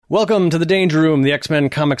Welcome to the Danger Room, the X-Men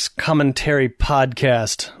Comics Commentary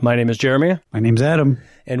Podcast. My name is Jeremy. My name's Adam.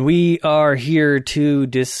 And we are here to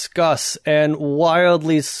discuss and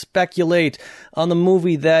wildly speculate on the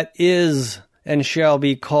movie that is and shall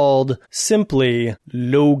be called simply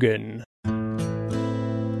Logan.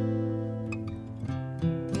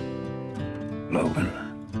 Logan,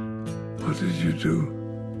 what did you do?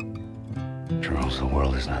 Charles, the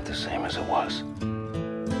world is not the same as it was.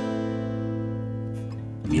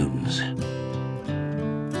 Mutants.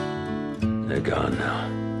 They're gone now.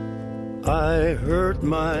 I hurt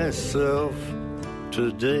myself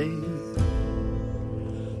today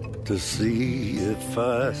to see if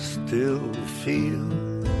I still feel.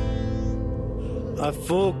 I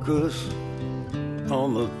focus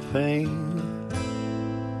on the pain,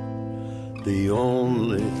 the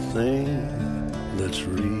only thing that's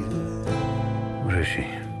real. What is she?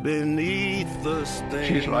 Beneath the stain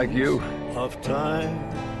She's like you. Of time,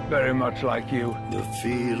 Very much like you. the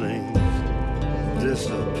feelings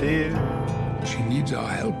disappear. She needs our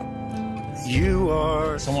help. You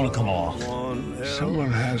are Someone will come along. someone else.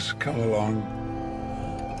 Someone has come along.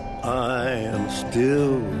 I am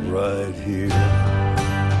still right here,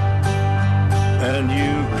 and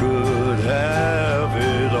you could have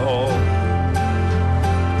it all.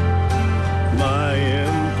 My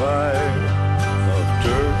empire of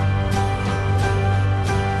dirt,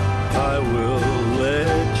 I will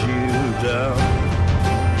let you down.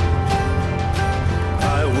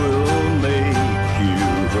 I will make you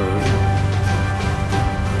hurt.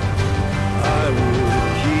 I will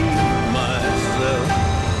keep myself.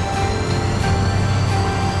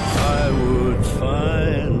 I would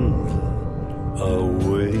find a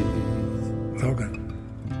way. Logan,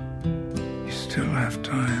 you still have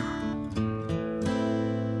time.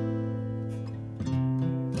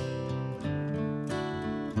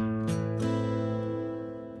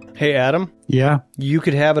 Hey, Adam, Yeah. you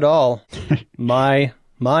could have it all. My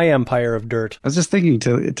empire of dirt. I was just thinking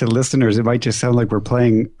to listeners, it might just sound like we're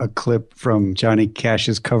playing a clip from Johnny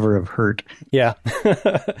Cash's cover of Hurt. Yeah.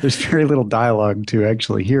 There's very little dialogue to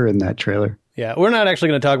actually hear in that trailer. Yeah, we're not actually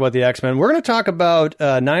going to talk about the X-Men. We're going to talk about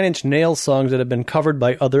Nine Inch Nails songs that have been covered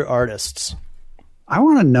by other artists. I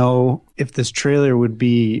want to know if this trailer would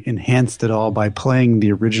be enhanced at all by playing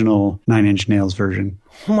the original Nine Inch Nails version.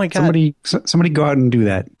 Oh my God. Somebody go out and do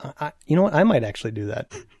that. You know what? I might actually do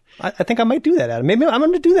that. I think I might do that, Adam. Maybe I'm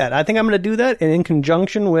going to do that. I think I'm going to do that. And in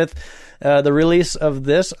conjunction with the release of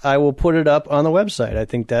this, I will put it up on the website. I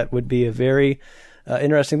think that would be a very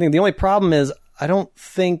interesting thing. The only problem is I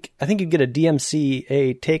think you'd get a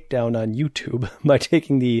DMCA takedown on YouTube by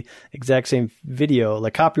taking the exact same video,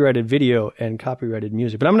 like copyrighted video and copyrighted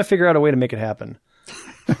music. But I'm going to figure out a way to make it happen.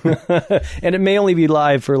 And it may only be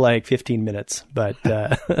live for like 15 minutes, but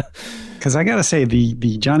Because I got to say,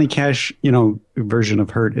 the Johnny Cash, version of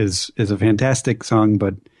Hurt is a fantastic song,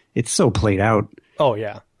 but it's so played out. oh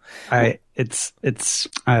yeah. It's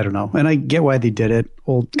I don't know. And I get why they did it.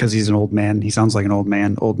 Because he's an old man. He sounds like an old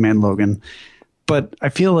man Logan. But I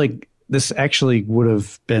feel like this actually would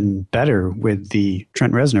have been better with the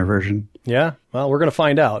Trent Reznor version. Yeah, well, we're going to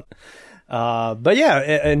find out. But yeah,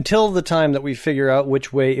 until the time that we figure out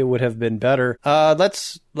which way it would have been better,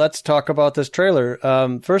 let's talk about this trailer.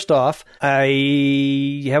 First off,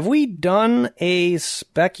 have we done a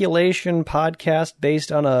speculation podcast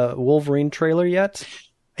based on a Wolverine trailer yet?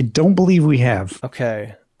 I don't believe we have.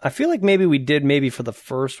 Okay. I feel like maybe we did, maybe for the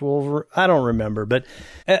first Wolverine. I don't remember. But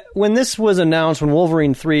when this was announced, when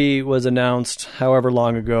Wolverine 3 was announced however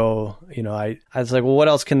long ago, I was like, well, what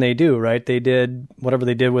else can they do, right? They did whatever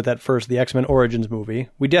they did with that first, the X-Men Origins movie.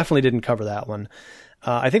 We definitely didn't cover that one.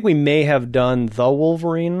 I think we may have done The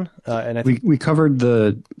Wolverine. And I think We covered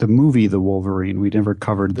the movie, The Wolverine. We never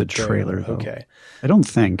covered the trailer, though. Okay. I don't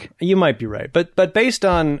think. You might be right. But based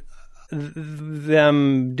on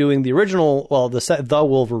them doing the original, the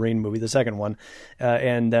Wolverine movie, the second one,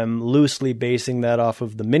 and them loosely basing that off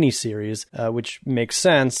of the miniseries, which makes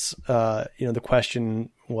sense. The question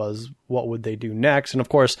was, what would they do next? And of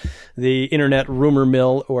course, the internet rumor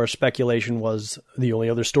mill or speculation was the only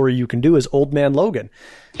other story you can do is Old Man Logan.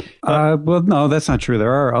 Well, no, that's not true.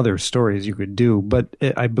 There are other stories you could do, but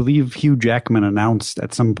I believe Hugh Jackman announced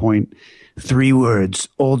at some point 3 words,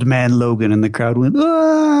 Old Man Logan, and the crowd went,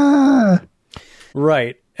 ah!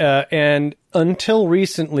 Right. And until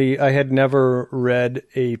recently, I had never read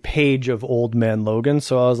a page of Old Man Logan,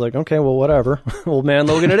 so I was like, okay, well, whatever. Old Man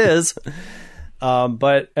Logan it is.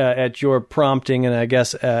 But at your prompting, and I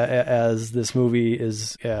guess as this movie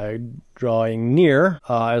is drawing near,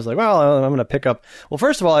 I was like, well, I'm going to pick up. Well,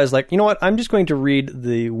 first of all, I was like, you know what? I'm just going to read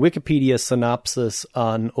the Wikipedia synopsis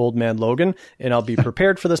on Old Man Logan, and I'll be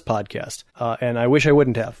prepared for this podcast. And I wish I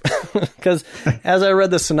wouldn't have, because as I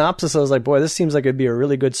read the synopsis, I was like, boy, this seems like it'd be a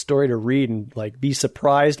really good story to read and like be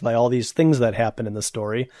surprised by all these things that happen in the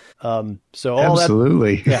story. So all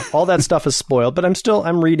Absolutely. all that stuff is spoiled, but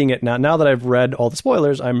I'm reading it now. Now that I've read all the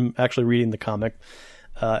spoilers, I'm actually reading the comic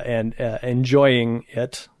and enjoying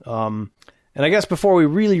it. And I guess before we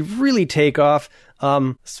really take off,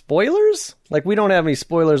 spoilers? Like, we don't have any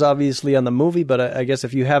spoilers, obviously, on the movie, but I guess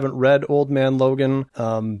if you haven't read Old Man Logan,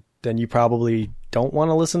 then you probably don't want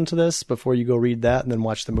to listen to this before you go read that and then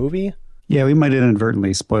watch the movie. Yeah, we might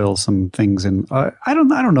inadvertently spoil some things, and I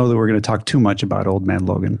don't know that we're going to talk too much about Old Man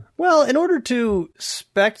Logan. Well, in order to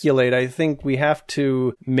speculate, I think we have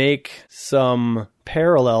to make some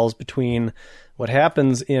parallels between what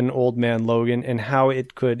happens in Old Man Logan and how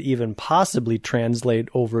it could even possibly translate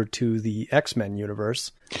over to the X-Men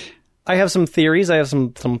universe. I have some theories. I have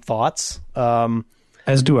some thoughts.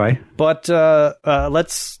 As do I. But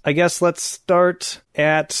let's start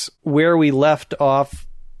at where we left off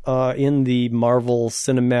in the Marvel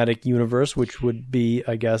Cinematic Universe, which would be,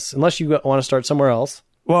 I guess, unless you want to start somewhere else.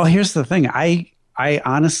 Well, here's the thing. I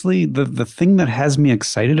honestly, the thing that has me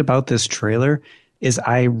excited about this trailer is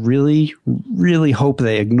I really, really hope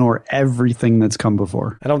they ignore everything that's come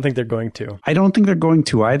before. I don't think they're going to. I don't think they're going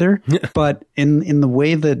to either, but in the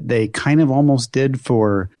way that they kind of almost did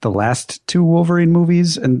for the last two Wolverine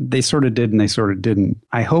movies, and they sort of did and they sort of didn't.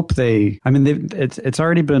 I hope it's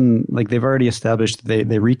already been, like, they've already established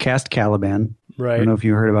they recast Caliban. Right. I don't know if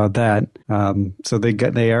you heard about that. So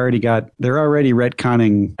they're already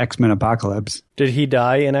retconning X-Men Apocalypse. Did he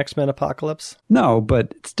die in X-Men Apocalypse? No,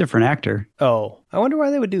 but it's a different actor. Oh, I wonder why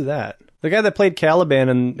they would do that. The guy that played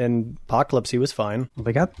Caliban in Apocalypse, he was fine. Well,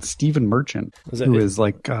 they got Stephen Merchant, who is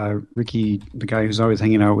like Ricky, the guy who's always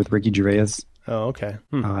hanging out with Ricky Gervais. Oh, okay.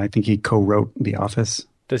 I think he co-wrote The Office.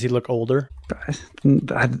 Does he look older?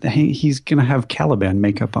 He's going to have Caliban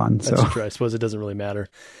makeup on. That's true. I suppose it doesn't really matter.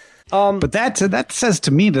 But that says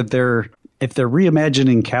to me that if they're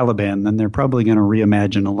reimagining Caliban, then they're probably going to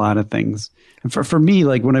reimagine a lot of things. And for me,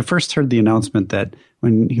 like, when I first heard the announcement that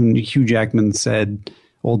when Hugh Jackman said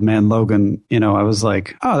Old Man Logan, I was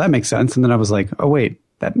like, oh, that makes sense. And then I was like, oh, wait,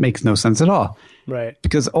 that makes no sense at all. Right.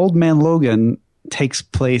 Because Old Man Logan takes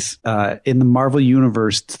place in the Marvel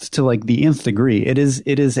Universe to like the nth degree. It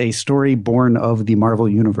is a story born of the Marvel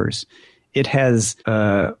Universe. It has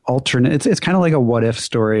alternate. It's kind of like a what if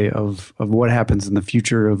story of what happens in the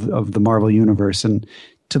future of the Marvel Universe, and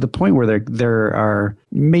to the point where there are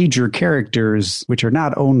major characters which are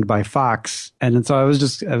not owned by Fox. And so I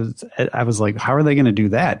was like, how are they going to do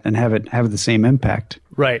that and have it have the same impact?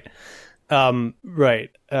 Right. Right.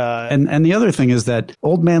 And the other thing is that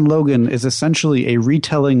Old Man Logan is essentially a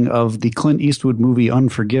retelling of the Clint Eastwood movie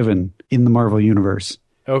Unforgiven in the Marvel Universe.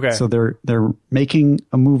 Okay. So they're making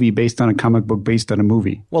a movie based on a comic book based on a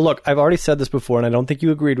movie. Well, look, I've already said this before, and I don't think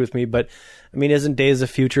you agreed with me, but I mean, isn't Days of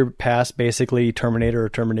Future Past basically Terminator or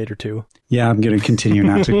Terminator 2? Yeah, I'm going to continue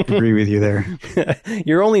not to agree with you there.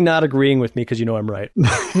 You're only not agreeing with me because you know I'm right. No,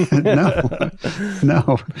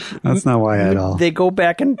 that's not why at all. They go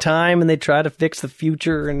back in time and they try to fix the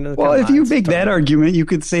future. And well, if you make that argument, you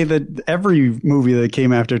could say that every movie that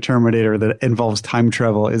came after Terminator that involves time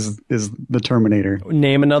travel is the Terminator.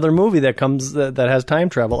 Name another movie that has time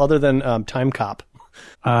travel other than Time Cop.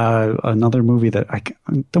 Another movie that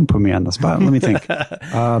don't put me on the spot. Let me think.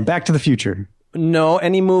 Back to the Future. No,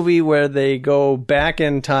 any movie where they go back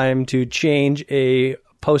in time to change a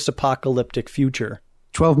post-apocalyptic future.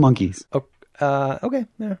 12 Monkeys. Okay,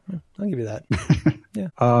 yeah, I'll give you that. Yeah.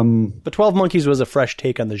 But 12 Monkeys was a fresh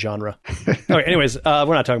take on the genre. Okay, anyways, we're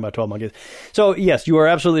not talking about 12 Monkeys. So yes, you are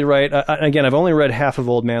absolutely right. Again, I've only read half of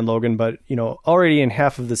Old Man Logan, but already in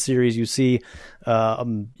half of the series, you see,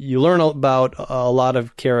 you learn about a lot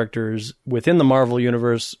of characters within the Marvel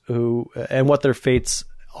universe who and what their fates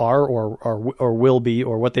are or will be,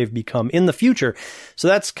 or what they've become in the future. So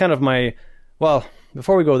that's kind of well,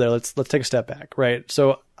 before we go there, let's take a step back, right?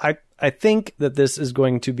 So I think that this is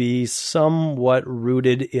going to be somewhat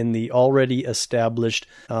rooted in the already established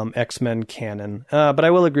X-Men canon. But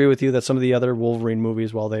I will agree with you that some of the other Wolverine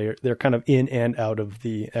movies, while they're kind of in and out of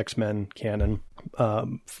the X-Men canon,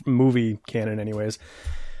 movie canon anyways.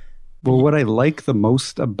 Well, what I like the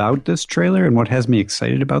most about this trailer and what has me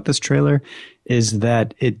excited about this trailer is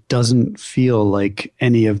that it doesn't feel like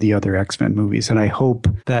any of the other X-Men movies. And I hope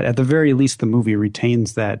that at the very least the movie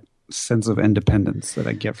retains that sense of independence that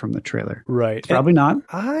I get from the trailer. Right. Probably not.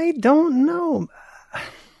 I don't know.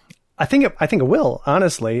 I think it will,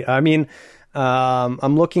 honestly. I mean,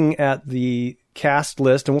 I'm looking at the cast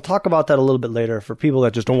list, and we'll talk about that a little bit later for people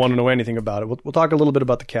that just don't want to know anything about it. We'll talk a little bit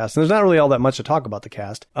about the cast, and there's not really all that much to talk about the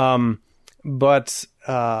cast. But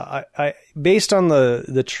I based on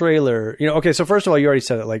the trailer, okay, so first of all, you already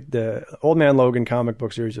said it, like the Old Man Logan comic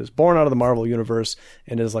book series is born out of the Marvel Universe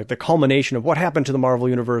and is like the culmination of what happened to the Marvel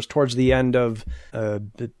Universe towards the end of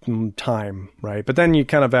the time, right? But then you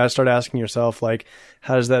kind of start asking yourself, like,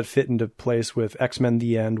 how does that fit into place with X-Men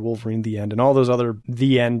The End, Wolverine The End, and all those other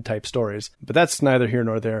The End type stories? But that's neither here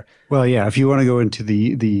nor there. Well, yeah, if you want to go into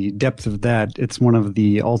the depth of that, it's one of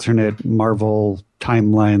the alternate Marvel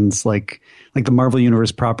timelines, like the Marvel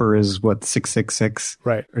Universe proper is what, 666,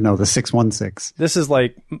 right? Or no, the 616. This is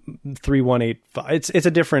like 3185. It's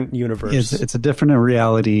a different universe. It's a different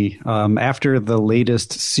reality. After the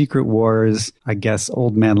latest Secret Wars, I guess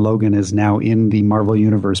Old Man Logan is now in the Marvel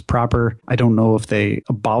Universe proper. I don't know if they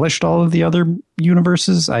abolished all of the other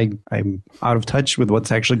universes. I'm out of touch with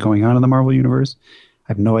what's actually going on in the Marvel Universe.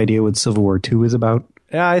 I have no idea what Civil War II is about.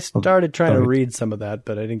 Yeah, I started trying to read some of that,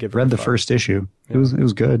 but I didn't get very far. Read the first issue. Yeah. It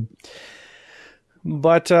was good.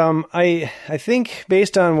 But I think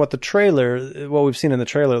based on what we've seen in the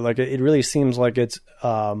trailer, like it really seems like it's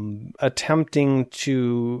attempting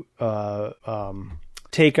to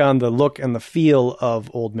take on the look and the feel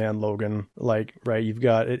of Old Man Logan. Like, right, you've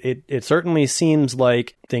got it certainly seems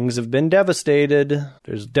like things have been devastated.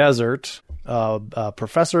 There's desert.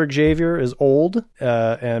 Professor Xavier is old,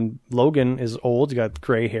 and Logan is old. He's got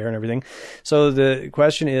gray hair and everything. So the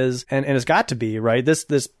question is, and it's got to be, right,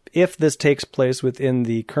 if this takes place within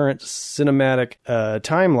the current cinematic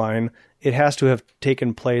timeline, it has to have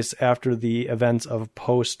taken place after the events of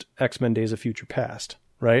post X-Men Days of Future Past,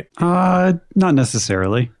 right? Not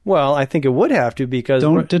necessarily. Well, I think it would have to, because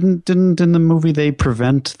didn't in the movie they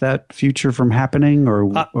prevent that future from happening,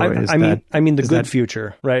 I mean the good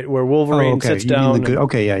future, right, where Wolverine sits down.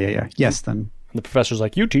 Yeah. Yes, then the professor's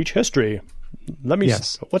like, "You teach history. Let me.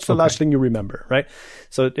 Yes. What's the last thing you remember?" Right.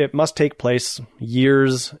 So it must take place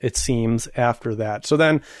years, it seems, after that. So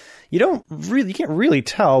then you can't really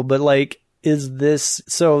tell, but like, is this,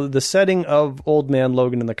 so the setting of Old Man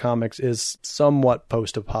Logan in the comics is somewhat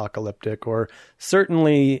post-apocalyptic, or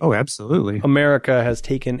certainly, oh, absolutely, America has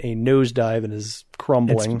taken a nosedive and is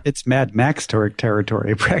crumbling. It's Mad Max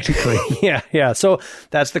territory, practically. Yeah. So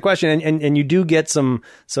that's the question, and you do get some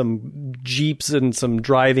jeeps and some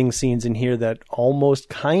driving scenes in here that almost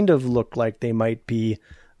kind of look like they might be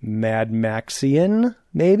Mad Maxian,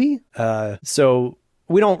 maybe. So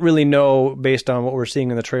we don't really know, based on what we're seeing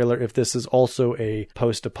in the trailer, if this is also a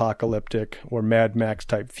post-apocalyptic or Mad Max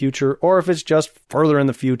type future, or if it's just further in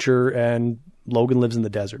the future and Logan lives in the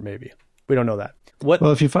desert, maybe. We don't know that.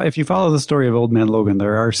 Well, if you follow the story of Old Man Logan,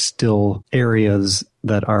 there are still areas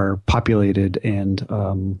that are populated and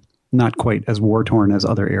not quite as war-torn as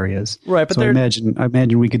other areas. Right, but so I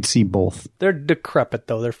imagine we could see both. They're decrepit,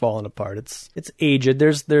 though. They're falling apart. It's aged.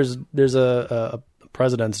 There's a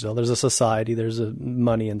president still. There's a society. There's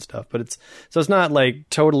money and stuff. But it's not like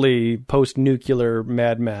totally post-nuclear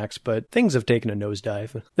Mad Max. But things have taken a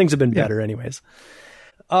nosedive. Things have been better, anyways.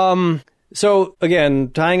 So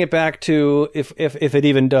again, tying it back to, if it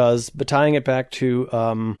even does, but tying it back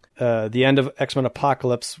to the end of X-Men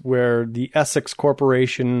Apocalypse, where the Essex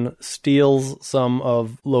Corporation steals some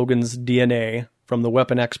of Logan's DNA from the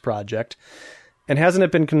Weapon X project. And hasn't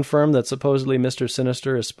it been confirmed that supposedly Mr.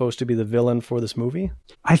 Sinister is supposed to be the villain for this movie?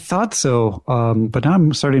 I thought so, but now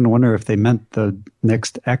I'm starting to wonder if they meant the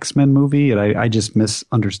next X-Men movie, and I just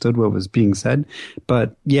misunderstood what was being said.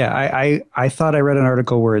 But yeah, I thought I read an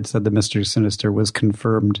article where it said that Mr. Sinister was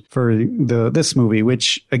confirmed for this movie,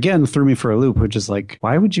 which again threw me for a loop, which is like,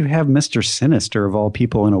 why would you have Mr. Sinister of all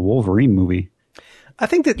people in a Wolverine movie? I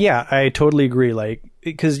think that, yeah, I totally agree. Like,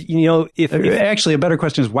 because, if actually a better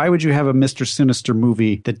question is, why would you have a Mr. Sinister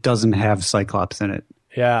movie that doesn't have Cyclops in it?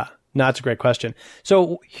 Yeah, no, that's a great question.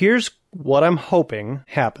 So here's what I'm hoping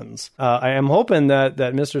happens. I am hoping that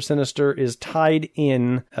Mr. Sinister is tied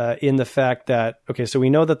in the fact that, okay, so we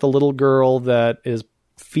know that the little girl that is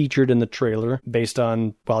featured in the trailer based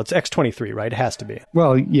on, well, it's X-23, right? It has to be.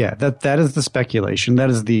 Well, yeah, that is the speculation.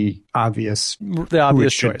 That is the obvious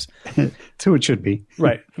choice. It's who it should be.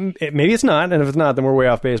 Right. Maybe it's not, and if it's not, then we're way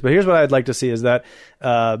off base. But here's what I'd like to see is that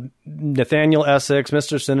Nathaniel Essex,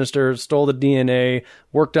 Mr. Sinister, stole the DNA,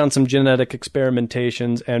 worked on some genetic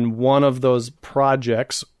experimentations, and one of those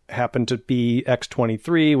projects happened to be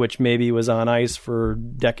X-23, which maybe was on ice for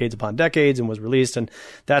decades upon decades and was released. And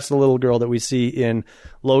that's the little girl that we see in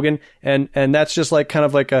Logan. And that's just like kind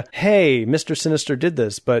of like a, hey, Mr. Sinister did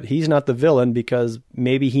this, but he's not the villain because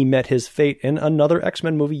maybe he met his fate in another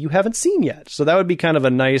X-Men movie you haven't seen yet. So that would be kind of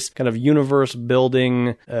a nice kind of universe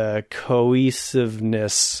building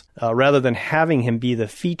cohesiveness rather than having him be the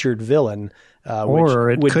featured villain.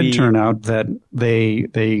 Or it could turn out that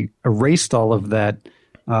they erased all of that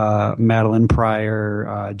Madeline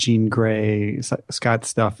Pryor, Jean Grey, Scott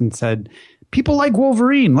stuff and said, people like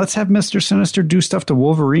Wolverine. Let's have Mr. Sinister do stuff to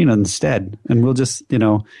Wolverine instead. And we'll just,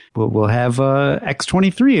 we'll have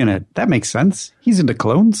X-23 in it. That makes sense. He's into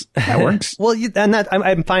clones. That works. Well, and that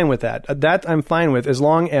I'm fine with that. That I'm fine with as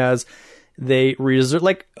long as they reserve,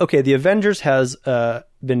 like, okay, the Avengers has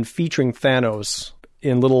been featuring Thanos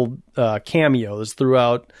in little cameos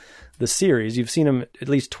throughout the series. You've seen him at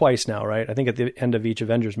least twice now, right? I think at the end of each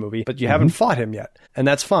Avengers movie, but you haven't fought him yet. And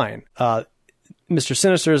that's fine. Mr.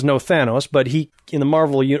 Sinister is no Thanos, but he, in the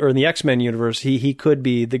Marvel or in the X-Men universe, he could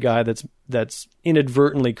be the guy that's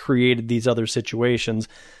inadvertently created these other situations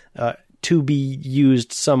to be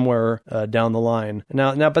used somewhere down the line.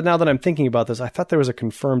 But now that I'm thinking about this, I thought there was a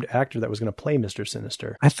confirmed actor that was going to play Mr.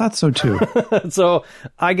 Sinister. I thought so too. So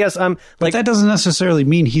I guess I'm like, but that doesn't necessarily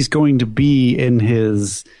mean he's going to be in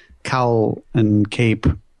his cowl and cape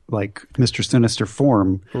like Mr. Sinister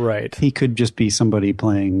form. Right. He could just be somebody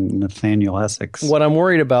playing Nathaniel Essex. What I'm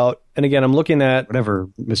worried about, and again, I'm looking at whatever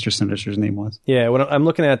Mr. Sinister's name was. Yeah, I'm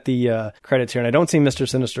looking at the credits here, and I don't see Mr.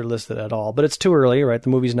 Sinister listed at all. But it's too early, right? The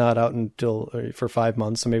movie's not out until for 5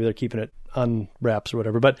 months, so maybe they're keeping it on wraps or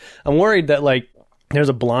whatever. But I'm worried that like there's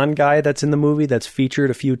a blonde guy that's in the movie that's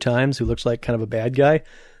featured a few times who looks like kind of a bad guy.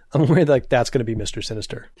 I'm worried like that's going to be Mr.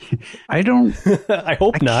 Sinister. I don't. I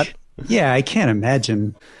hope not. Yeah, I can't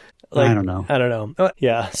imagine. Like, I don't know.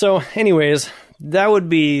 Yeah. So anyways, that would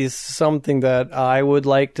be something that I would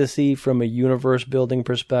like to see from a universe building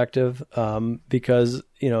perspective, because,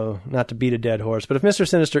 not to beat a dead horse, but if Mr.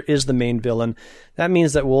 Sinister is the main villain, that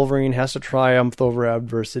means that Wolverine has to triumph over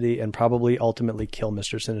adversity and probably ultimately kill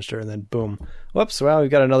Mr. Sinister. And then boom, whoops, well, we've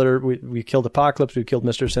got another, we killed Apocalypse, we killed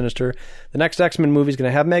Mr. Sinister. The next X-Men movie is going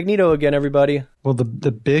to have Magneto again, everybody. Well, the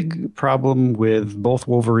big problem with both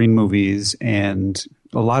Wolverine movies and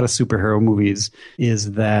a lot of superhero movies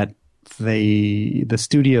is that the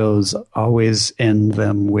studios always end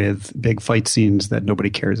them with big fight scenes that nobody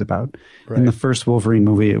cares about. Right. In the first Wolverine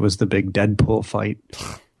movie, it was the big Deadpool fight.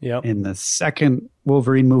 Yep. In the second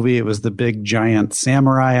Wolverine movie, it was the big giant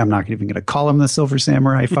samurai. I'm not even going to call him the Silver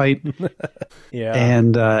Samurai fight. Yeah.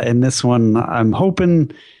 And in this one, I'm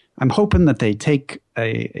hoping that they take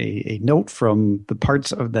a note from the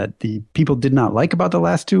parts of that the people did not like about the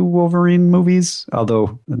last two Wolverine movies,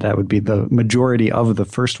 although that would be the majority of the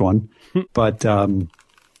first one. But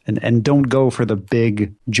and don't go for the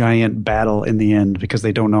big giant battle in the end because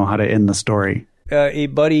they don't know how to end the story. A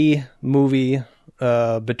buddy movie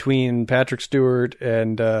between Patrick Stewart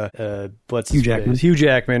and Hugh Jackman. Hugh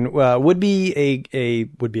Jackman would be a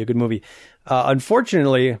good movie.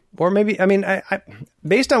 Unfortunately, or maybe, I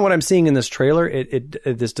based on what I'm seeing in this trailer,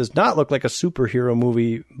 this does not look like a superhero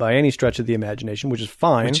movie by any stretch of the imagination, which is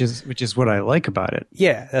fine. Which is what I like about it.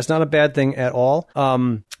 Yeah, that's not a bad thing at all.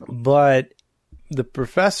 But the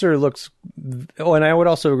Professor looks, and I would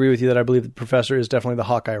also agree with you that I believe the Professor is definitely the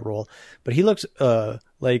Hawkeye role, but he looks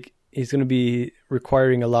like he's going to be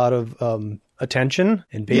requiring a lot of attention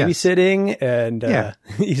and babysitting, and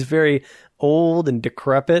he's very old and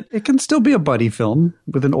decrepit. It can still be a buddy film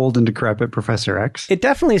with an old and decrepit Professor X. It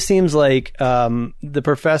definitely seems like the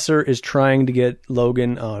Professor is trying to get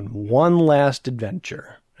Logan on one last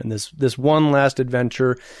adventure. And this one last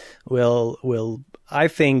adventure will I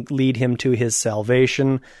think lead him to his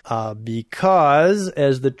salvation, because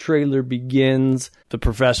as the trailer begins, the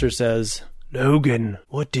Professor says, "Logan,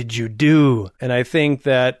 what did you do?" And I think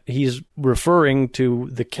that he's referring to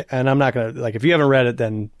and I'm not going to, if you haven't read it,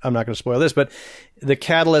 then I'm not going to spoil this, but the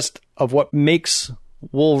catalyst of what makes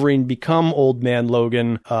Wolverine become Old Man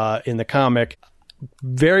Logan in the comic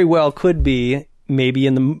very well could be maybe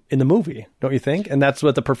in the movie, don't you think? And that's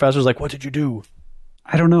what the Professor's like, "What did you do?"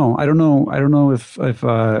 I don't know if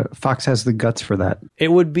Fox has the guts for that.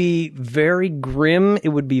 It would be very grim. It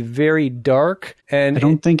would be very dark, and I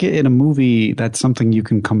don't think in a movie that's something you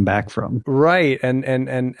can come back from. Right,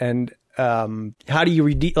 and how do you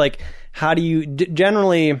redeem? How do you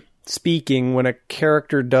generally speaking when a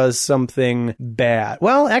character does something bad?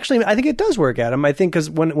 Well, actually, I think it does work, Adam. I think because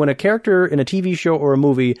when a character in a TV show or a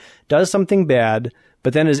movie does something bad,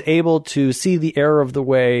 but then is able to see the error of the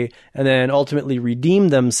way and then ultimately redeem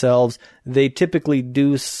themselves, they typically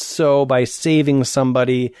do so by saving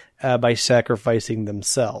somebody, by sacrificing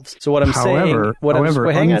themselves. So what I'm saying,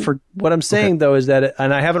 what I'm saying though is that,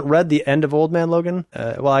 and I haven't read the end of Old Man Logan.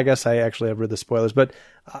 Well, I guess I actually have read the spoilers, but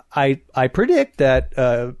I predict that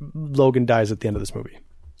Logan dies at the end of this movie.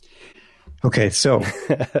 Okay, so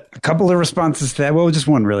a couple of responses to that. Well, just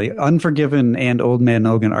one really. Unforgiven and Old Man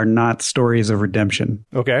Logan are not stories of redemption.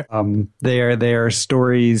 Okay. They are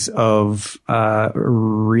stories of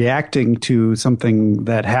reacting to something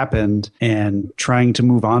that happened and trying to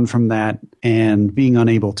move on from that and being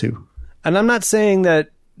unable to. And I'm not saying that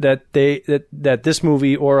this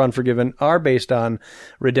movie or Unforgiven are based on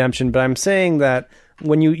redemption, but I'm saying that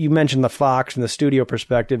when you mentioned the Fox and the studio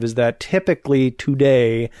perspective, is that typically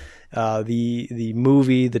today, the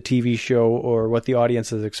movie, the TV show, or what the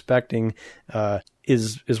audience is expecting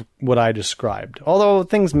is what I described. Although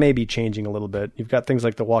things may be changing a little bit. You've got things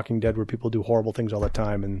like The Walking Dead where people do horrible things all the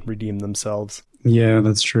time and redeem themselves. Yeah,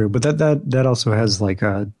 that's true. But that also has like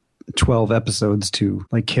 12 episodes to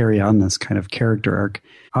like carry on this kind of character arc.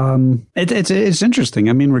 It's interesting.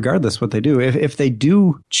 I mean, regardless what they do, if they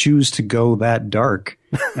do choose to go that dark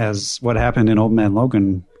as what happened in Old Man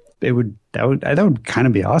Logan, that would kind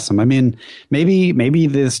of be awesome. I mean, maybe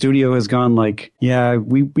the studio has gone like, yeah,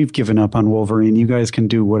 we've given up on Wolverine. You guys can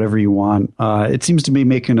do whatever you want. It seems to be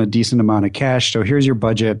making a decent amount of cash. So here's your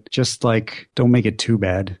budget. Just like, don't make it too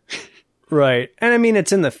bad. Right. And I mean,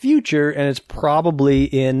 it's in the future and it's probably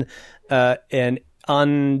in an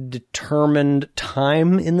undetermined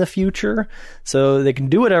time in the future. So they can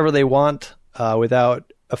do whatever they want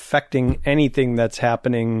without affecting anything that's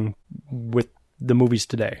happening with the movies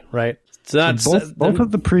today, right? So that's, both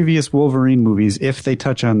of the previous Wolverine movies, if they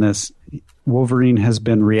touch on this, Wolverine has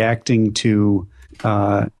been reacting to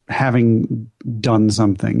having done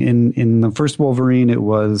something. In the first Wolverine, it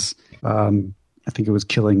was I think it was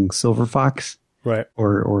killing Silver Fox, right,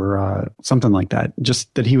 or something like that.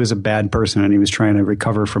 Just that he was a bad person and he was trying to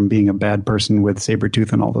recover from being a bad person with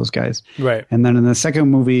Sabretooth and all those guys. Right. And then in the second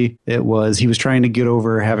movie, it was he was trying to get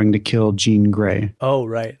over having to kill Jean Grey. Oh,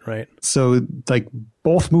 right. So like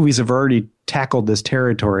both movies have already tackled this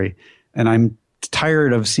territory, and I'm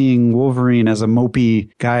tired of seeing Wolverine as a mopey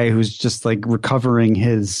guy who's just like recovering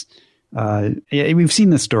his. We've seen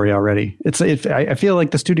this story already. I feel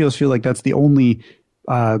like the studios feel like that's the only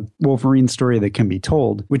Wolverine story that can be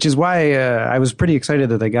told, which is why I was pretty excited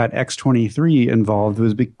that they got X-23 involved. It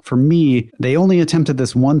was for me, they only attempted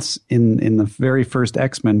this once in the very first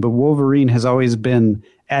X-Men, but Wolverine has always been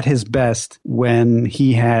at his best when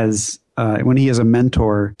he has a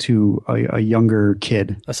mentor to a younger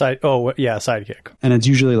kid. A sidekick. And it's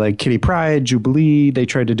usually like Kitty Pryde, Jubilee. They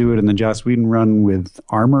tried to do it in the Joss Whedon run with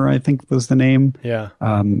Armor, I think was the name. Yeah.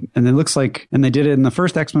 And it looks like, and they did it in the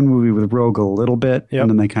first X-Men movie with Rogue a little bit, and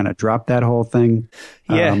then they kind of dropped that whole thing.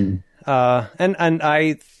 Yeah. And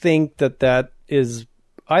I think that is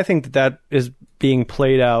being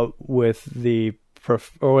played out with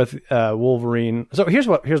Wolverine. So here's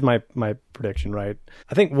my prediction, right?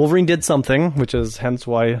 I think Wolverine did something, which is hence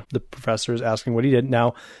why the professor is asking what he did.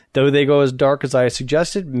 Now, do they go as dark as I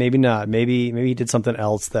suggested? Maybe not. Maybe he did something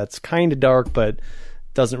else that's kind of dark, but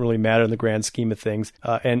doesn't really matter in the grand scheme of things.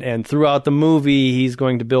 And throughout the movie, he's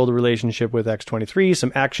going to build a relationship with X-23.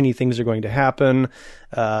 Some actiony things are going to happen.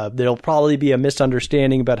 There'll probably be a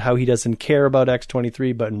misunderstanding about how he doesn't care about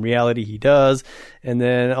X-23, but in reality he does. And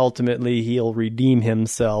then ultimately he'll redeem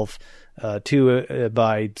himself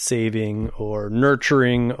by saving or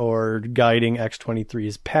nurturing or guiding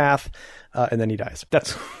X-23's path, and then he dies.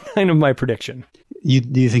 That's kind of my prediction.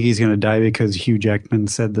 Do you think he's going to die because Hugh Jackman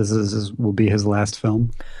said will be his last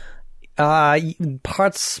film?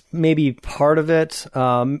 Maybe part of it,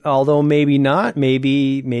 although maybe not.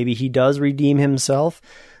 Maybe he does redeem himself.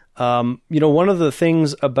 One of the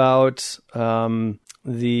things about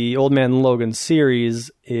the Old Man Logan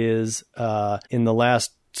series is in the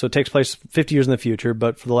last. So it takes place 50 years in the future,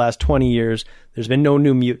 but for the last 20 years, there's been no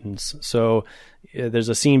new mutants. So there's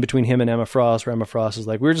a scene between him and Emma Frost where Emma Frost is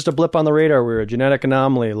like, we're just a blip on the radar. We're a genetic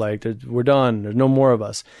anomaly. Like, we're done. There's no more of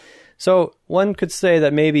us. So one could say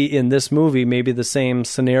that maybe in this movie, maybe the same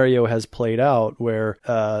scenario has played out where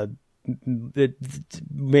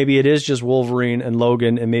maybe it is just Wolverine and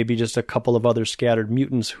Logan and maybe just a couple of other scattered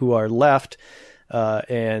mutants who are left.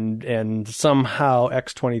 And somehow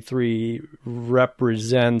X-23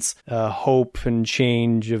 represents hope and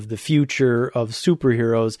change of the future of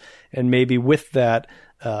superheroes. And maybe with that,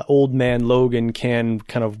 Old Man Logan can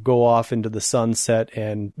kind of go off into the sunset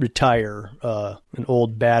and retire, an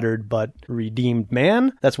old, battered, but redeemed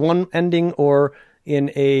man. That's one ending. Or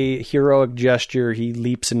in a heroic gesture, he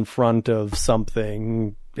leaps in front of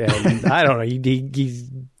something, and I don't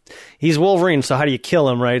know. He's Wolverine, so how do you kill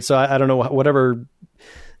him, right? So I don't know, whatever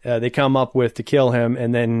they come up with to kill him,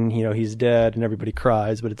 and then he's dead, and everybody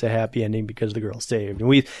cries, but it's a happy ending because the girl's saved. And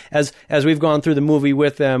we, as we've gone through the movie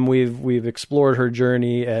with them, we've explored her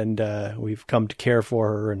journey, and we've come to care for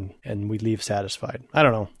her, and we leave satisfied. I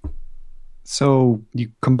don't know. So you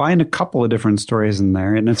combined a couple of different stories in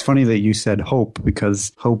there, and it's funny that you said Hope,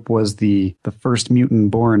 because Hope was the first mutant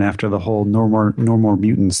born after the whole no more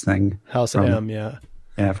mutants thing. House of M, yeah.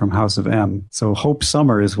 Yeah, from House of M. So Hope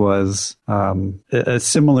Summers was a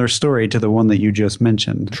similar story to the one that you just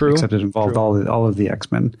mentioned. True. Except it involved all of the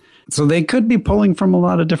X-Men. So they could be pulling from a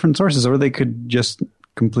lot of different sources, or they could just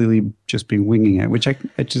completely just be winging it, which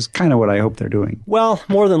is kind of what I hope they're doing. Well,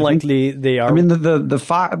 more than likely they are. I mean,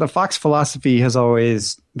 the Fox philosophy has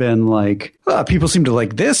always been like, people seem to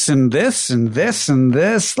like this and this and this and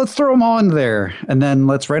this. Let's throw them all in there. And then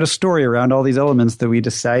let's write a story around all these elements that we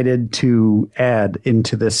decided to add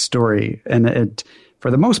into this story. And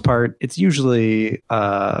for the most part, it's usually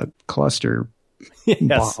a cluster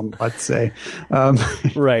bomb, let's say.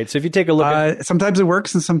 Right. So if you take a look at... sometimes it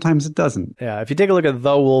works and sometimes it doesn't. Yeah. If you take a look at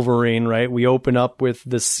The Wolverine, right, we open up with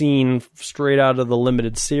the scene straight out of the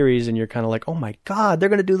limited series, and you're kind of like, oh my God, they're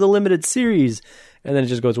going to do the limited series. And then it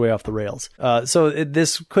just goes way off the rails.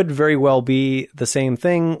 This could very well be the same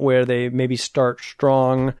thing, where they maybe start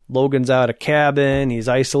strong. Logan's out of cabin. He's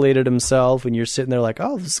isolated himself. And you're sitting there like,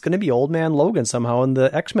 oh, this is going to be Old Man Logan somehow in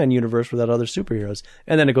the X-Men universe without other superheroes.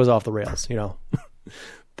 And then it goes off the rails,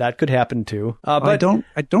 That could happen too. But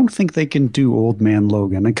I don't think they can do Old Man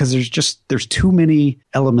Logan, because there's too many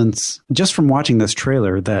elements just from watching this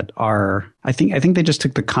trailer that are, I think they just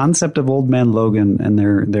took the concept of Old Man Logan and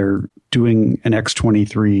they're doing an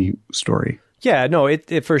X-23 story. Yeah, no,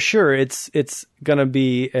 it for sure it's going to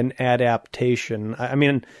be an adaptation. I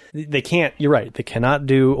mean, they can't, you're right. They cannot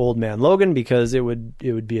do Old Man Logan because it would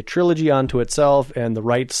be a trilogy unto itself, and the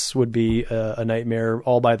rights would be a nightmare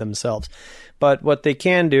all by themselves. But what they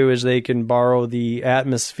can do is they can borrow the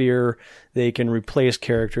atmosphere. They can replace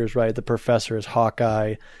characters, right? The Professor is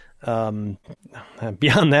Hawkeye. Beyond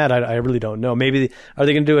that, I really don't know. Maybe, are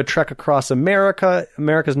they going to do a trek across America?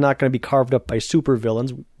 America's not going to be carved up by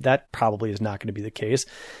supervillains. That probably is not going to be the case.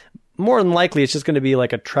 More than likely, it's just going to be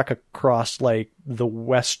like a trek across like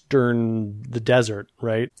the desert,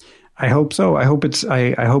 right? I hope so. I hope it's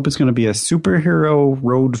going to be a superhero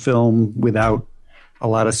road film without a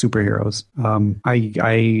lot of superheroes.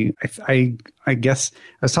 I guess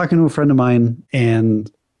I was talking to a friend of mine,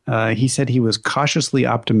 and he said he was cautiously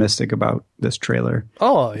optimistic about this trailer.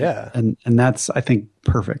 Oh yeah, and that's, I think,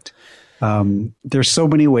 perfect. There's so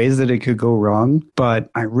many ways that it could go wrong, but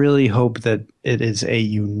I really hope that it is a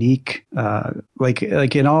unique, like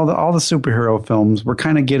in all the superhero films, we're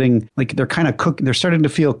kind of getting like they're starting to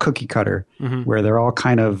feel cookie cutter, where they're all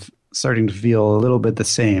kind of starting to feel a little bit the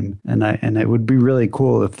same. And it would be really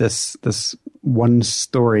cool if this one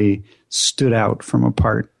story stood out from a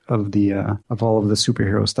part of of all of the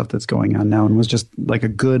superhero stuff that's going on now, and was just like a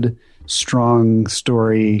good, strong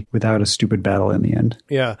story without a stupid battle in the end.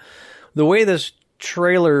 Yeah. The way this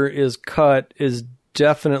trailer is cut is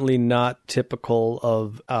definitely not typical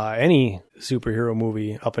of any superhero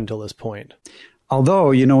movie up until this point. Although,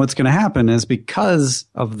 what's going to happen is, because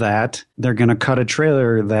of that, they're going to cut a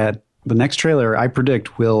trailer that the next trailer, I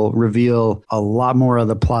predict, will reveal a lot more of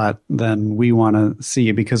the plot than we want to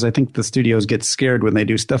see, because I think the studios get scared when they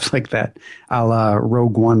do stuff like that. A la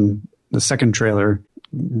Rogue One, the second trailer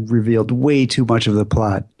revealed way too much of the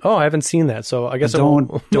plot. Oh, I haven't seen that, so I guess don't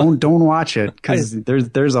watch it, because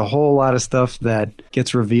there's a whole lot of stuff that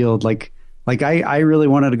gets revealed. Like I really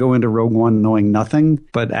wanted to go into Rogue One knowing nothing,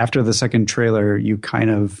 but after the second trailer, you kind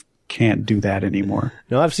of can't do that anymore.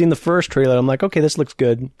 No, I've seen the first trailer. I'm like, okay, this looks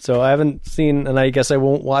good. So I haven't seen, and I guess I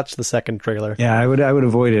won't watch the second trailer. Yeah, I would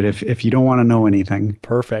avoid it if you don't want to know anything.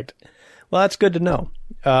 Perfect. Well, that's good to know.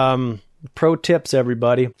 Pro tips,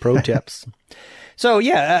 everybody. Pro tips. So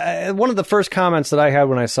yeah, one of the first comments that I had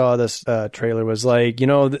when I saw this trailer was like,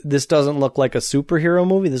 this doesn't look like a superhero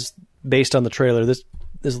movie. This, based on the trailer, this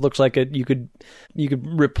looks like you could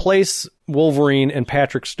replace Wolverine and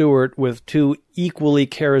Patrick Stewart with two equally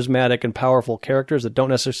charismatic and powerful characters that don't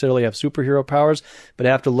necessarily have superhero powers, but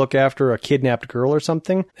have to look after a kidnapped girl or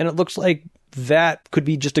something. And it looks like that could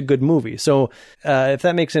be just a good movie. So if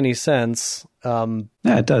that makes any sense. Yeah,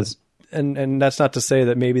 it does. And that's not to say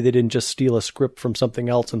that maybe they didn't just steal a script from something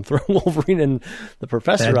else and throw Wolverine and the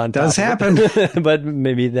Professor on top. Does happen. But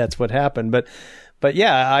maybe that's what happened. But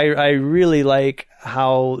yeah, I really like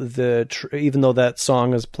how even though that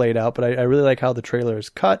song is played out, but I really like how the trailer is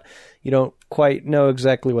cut. You don't quite know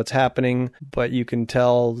exactly what's happening, but you can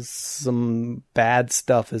tell some bad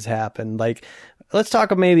stuff has happened. Like, let's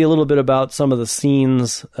talk maybe a little bit about some of the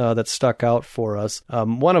scenes that stuck out for us.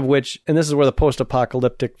 One of which, and this is where the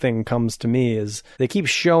post-apocalyptic thing comes to me, is they keep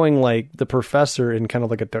showing like the Professor in kind of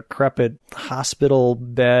like a decrepit hospital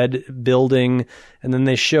bed building, and then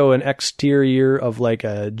they show an exterior of like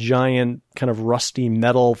a giant kind of rusty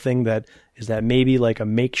metal thing is that maybe like a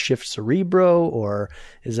makeshift Cerebro, or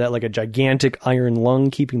is that like a gigantic iron lung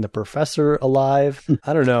keeping the Professor alive?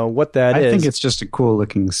 I don't know what that is. I think it's just a cool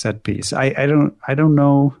looking set piece. I don't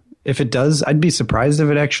know if it does. I'd be surprised if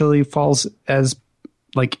it actually falls as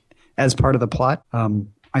part of the plot.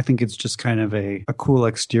 I think it's just kind of a cool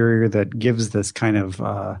exterior that gives this kind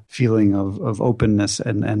of feeling of openness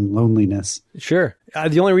and loneliness. Sure.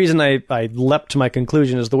 The only reason I leapt to my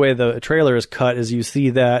conclusion is the way the trailer is cut is you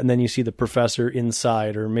see that and then you see the Professor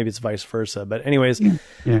inside, or maybe it's vice versa. But anyways,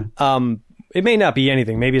 yeah. It may not be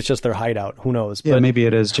anything. Maybe it's just their hideout. Who knows? Yeah, maybe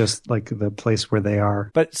it is just like the place where they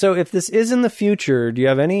are. But so if this is in the future, do you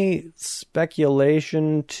have any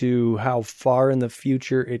speculation to how far in the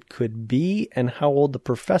future it could be and how old the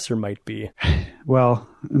Professor might be? Well,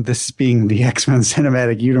 this being the X-Men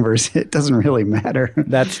cinematic universe, it doesn't really matter.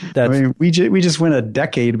 That's. I mean, we just went a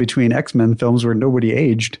decade between X-Men films where nobody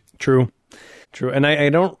aged. True. And I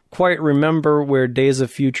don't quite remember where Days of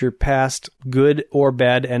Future Past good or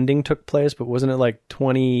bad ending took place, but wasn't it like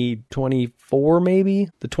 2024 maybe?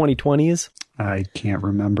 The 2020s? I can't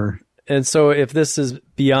remember. And so if this is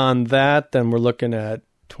beyond that, then we're looking at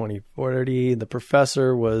 2040. The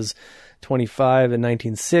Professor was 25 in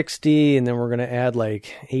 1960, and then we're going to add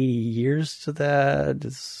like 80 years to that.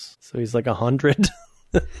 So he's like 100.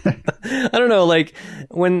 I don't know, like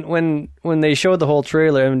when they showed the whole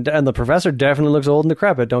trailer, and the Professor definitely looks old and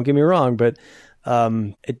decrepit, don't get me wrong, but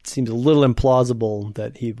it seems a little implausible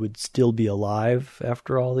that he would still be alive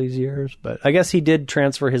after all these years. But I guess he did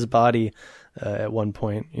transfer his body at one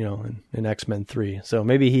point, in X-Men 3. So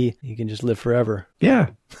maybe he can just live forever. Yeah.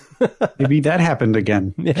 Maybe that happened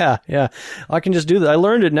again. Yeah. I can just do that. I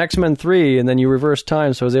learned it in X-Men 3, and then you reverse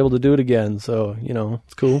time, so I was able to do it again. So,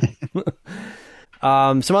 it's cool.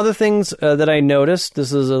 Some other things that I noticed,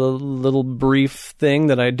 this is a little brief thing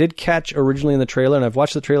that I did catch originally in the trailer, and I've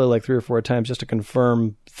watched the trailer like 3 or 4 times just to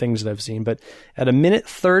confirm things that I've seen. But at a minute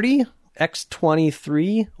 30,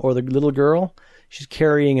 X-23, or the little girl, she's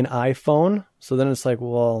carrying an iPhone. So then it's like,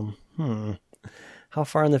 well, how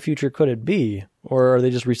far in the future could it be? Or are they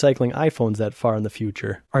just recycling iPhones that far in the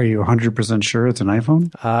future? Are you 100% sure it's an iPhone?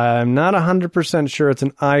 I'm not 100% sure it's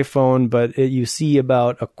an iPhone, but you see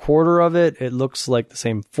about a quarter of it. It looks like the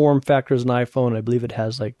same form factor as an iPhone. I believe it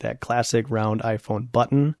has like that classic round iPhone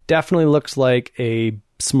button. Definitely looks like a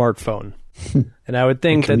smartphone. And I would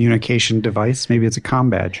think a communication device? Maybe it's a comm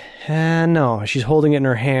badge. No, she's holding it in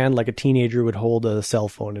her hand like a teenager would hold a cell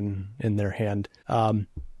phone in their hand.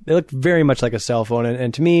 They look very much like a cell phone.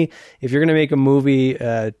 And to me, if you're going to make a movie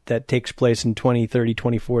that takes place in 20, 30,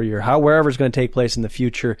 2040, or wherever it's going to take place in the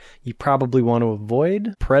future, you probably want to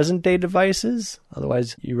avoid present-day devices.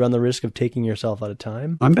 Otherwise, you run the risk of taking yourself out of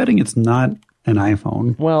time. I'm betting it's not an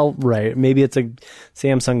iPhone. Well, right. Maybe it's a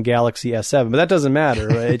Samsung Galaxy S7, but that doesn't matter.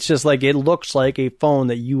 Right? It's just like it looks like a phone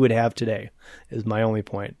that you would have today, is my only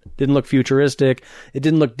point. Didn't look futuristic. It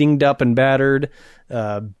didn't look dinged up and battered.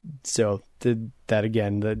 So that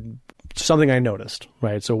again, something I noticed,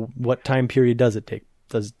 right? So what time period does it take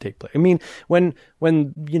place? I mean, when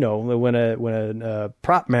a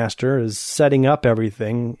prop master is setting up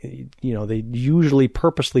everything, they usually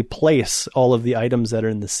purposely place all of the items that are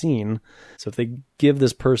in the scene. So if they give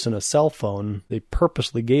this person a cell phone, they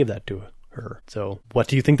purposely gave that to her. So what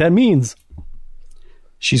do you think that means?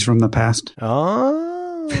 She's from the past. Oh.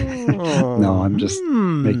 No, I'm just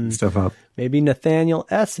making stuff up. Maybe Nathaniel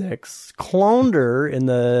Essex cloned her in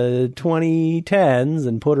the 2010s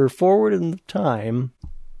and put her forward in time.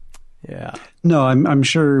 Yeah. No, I'm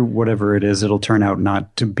sure whatever it is, it'll turn out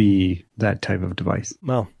not to be that type of device.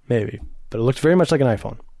 Well, maybe. But it looks very much like an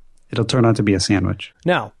iPhone. It'll turn out to be a sandwich.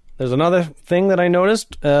 Now, there's another thing that I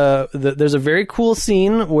noticed. There's a very cool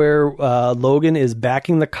scene where Logan is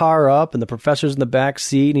backing the car up and the Professor's in the back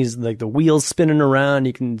seat and he's like the wheels spinning around.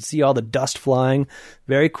 You can see all the dust flying.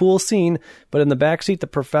 Very cool scene. But in the back seat, the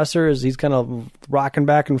Professor he's kind of rocking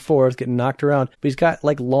back and forth, getting knocked around. But he's got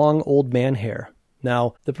like long old man hair.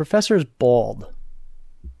 Now, the Professor is bald.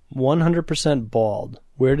 100% bald.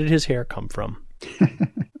 Where did his hair come from?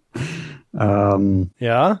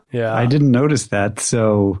 Yeah. I didn't notice that,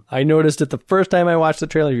 so I noticed it the first time I watched the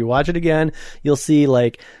trailer. If you watch it again, you'll see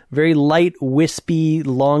like very light, wispy,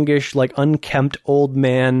 longish, like unkempt old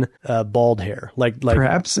man, bald hair. Like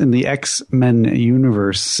perhaps in the X-Men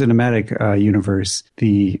universe, cinematic universe,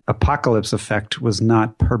 the apocalypse effect was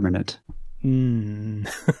not permanent. I don't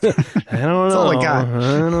know. That's all I got.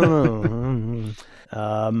 I don't know.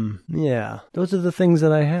 Yeah, those are the things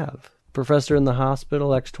that I have. Professor in the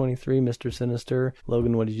Hospital, X-23, Mr. Sinister,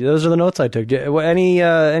 Logan. What did you? Those are the notes I took.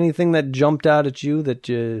 Anything that jumped out at you that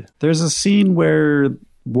you? There's a scene where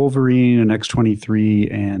Wolverine and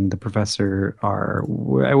X-23 and the Professor are,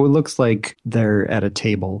 it looks like they're at a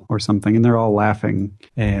table or something, and they're all laughing.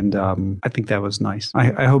 And I think that was nice.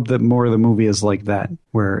 I hope that more of the movie is like that,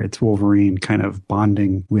 where it's Wolverine kind of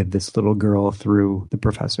bonding with this little girl through the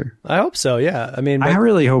Professor. I hope so, yeah. I mean, I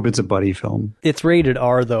really hope it's a buddy film. It's rated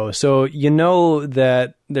R, though, so you know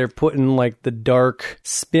that they're putting like the dark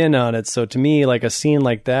spin on it. So to me, like a scene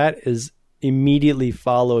like that is immediately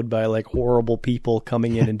followed by like horrible people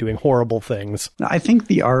coming in and doing horrible things. I think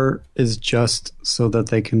the art is just so that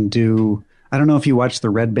they can do, I don't know if you watched the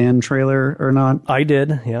Red Band trailer or not. I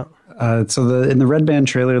did, yeah. In the Red Band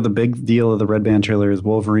trailer, the big deal of the Red Band trailer is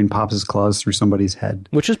Wolverine pops his claws through somebody's head.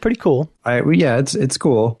 Which is pretty cool. It's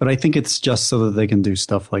cool, but I think it's just so that they can do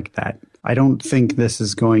stuff like that. I don't think this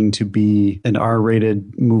is going to be an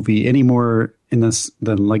R-rated movie anymore in this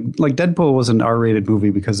than like Deadpool was an R-rated movie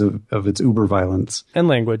because of its uber violence and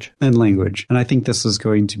language. And I think this is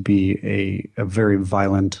going to be a very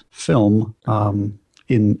violent film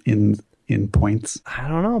in points. I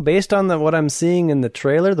don't know. Based on what I'm seeing in the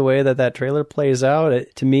trailer, the way that trailer plays out,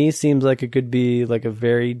 it to me seems like it could be like a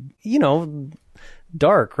very,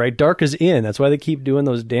 dark, right? Dark is in. That's why they keep doing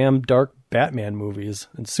those damn dark Batman movies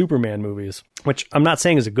and Superman movies, which I'm not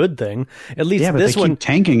saying is a good thing. At least but this they keep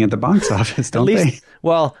tanking at the box office, don't they?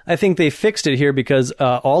 Well, I think they fixed it here because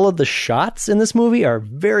all of the shots in this movie are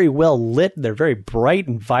very well lit. They're very bright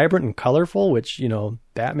and vibrant and colorful, which,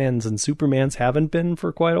 Batmans and Supermans haven't been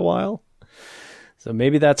for quite a while. So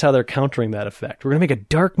maybe that's how they're countering that effect. We're going to make a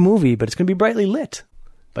dark movie, but it's going to be brightly lit.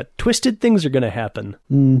 But twisted things are going to happen.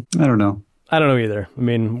 I don't know. I don't know either. I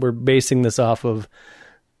mean, we're basing this off of,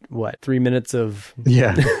 3 minutes of...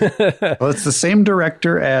 Yeah. Well, it's the same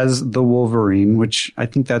director as The Wolverine, which I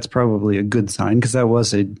think that's probably a good sign, because it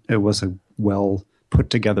was a well put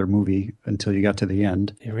together movie until you got to the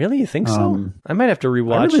end. Really? You think so? I might have to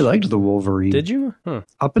rewatch. I really liked The Wolverine. Did you? Huh.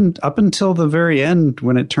 Up until the very end,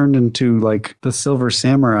 when it turned into like the Silver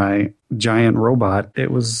Samurai giant robot,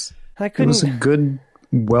 it was a good,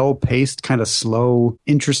 well-paced, kind of slow,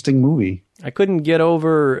 interesting movie. I couldn't get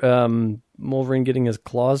over Wolverine getting his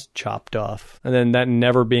claws chopped off, and then that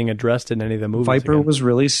never being addressed in any of the movies. Viper again. was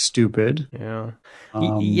really stupid. Yeah.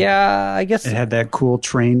 Yeah, I guess it had that cool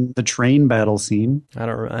the train battle scene.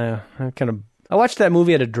 I watched that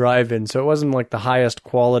movie at a drive-in, so it wasn't like the highest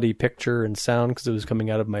quality picture and sound because it was coming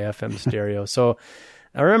out of my FM stereo. So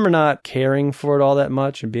I remember not caring for it all that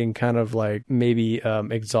much and being kind of like maybe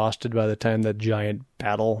exhausted by the time that giant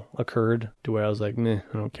battle occurred, to where I was like, I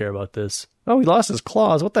don't care about this. Oh, he lost his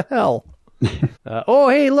claws. What the hell? Oh,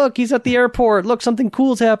 hey, look, he's at the airport. Look, something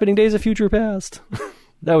cool's happening. Days of Future Past.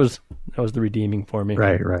 That was the redeeming for me.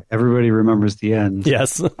 Right. Everybody remembers the end.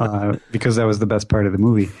 Yes. Because that was the best part of the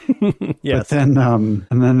movie. Yes. But then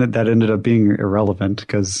that ended up being irrelevant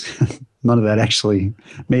because none of that actually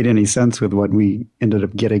made any sense with what we ended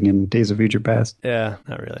up getting in Days of Future Past. Yeah,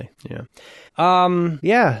 not really. Yeah.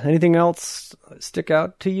 Anything else stick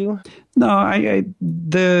out to you? No,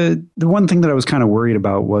 the one thing that I was kind of worried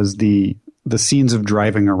about was the scenes of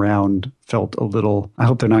driving around felt a little, I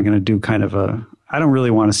hope they're not going to do kind of I don't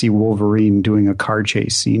really want to see Wolverine doing a car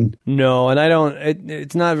chase scene. No, and I don't,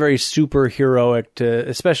 it's not very superheroic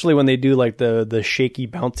especially when they do like the shaky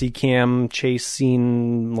bouncy cam chase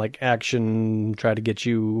scene, like action, try to get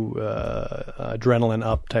you adrenaline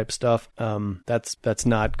up type stuff. That's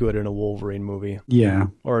not good in a Wolverine movie. Yeah.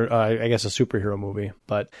 Or I guess a superhero movie,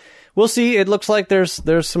 but we'll see. It looks like there's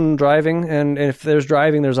some driving, and if there's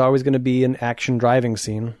driving, there's always going to be an action driving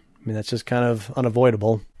scene. I mean, that's just kind of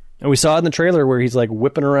unavoidable. And we saw it in the trailer where he's like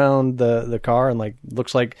whipping around the car, and like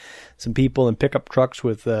looks like some people in pickup trucks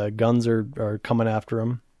with guns are coming after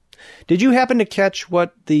him. Did you happen to catch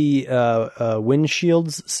what the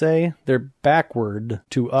windshields say? They're backward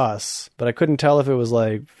to us, but I couldn't tell if it was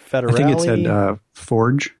like Federale. I think it said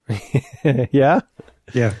Forge. Yeah?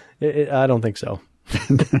 Yeah. I don't think so.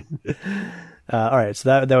 All right,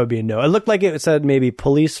 so that would be a no. It looked like it said maybe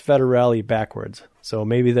Police Federale backwards, so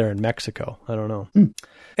maybe they're in Mexico. I don't know.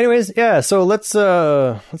 Anyways, yeah. So let's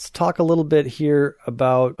talk a little bit here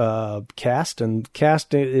about cast, and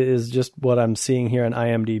cast is just what I'm seeing here on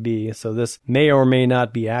IMDb. So this may or may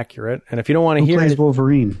not be accurate. And if you don't want to hear plays it,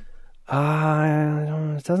 Wolverine?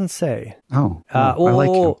 it doesn't say. Oh, I like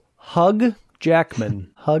him. Hugh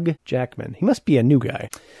Jackman. Hugh Jackman. He must be a new guy.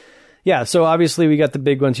 Yeah, so obviously we got the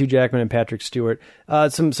big ones, Hugh Jackman and Patrick Stewart.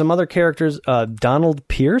 Some other characters. Donald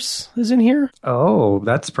Pierce is in here. Oh,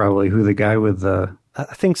 that's probably who the guy with the... I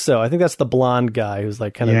think so. I think that's the blonde guy who's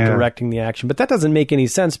like kind of directing the action. But that doesn't make any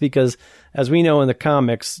sense because, as we know in the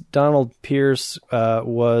comics, Donald Pierce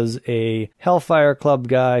was a Hellfire Club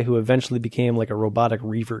guy who eventually became like a robotic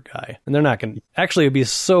Reaver guy. And they're not going to... Actually, it'd be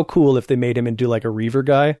so cool if they made him into like a Reaver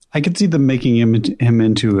guy. I could see them making him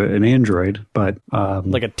into an android, but...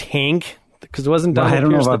 like a tank? Because wasn't Donald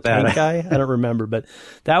Pierce the tank guy? I don't remember, but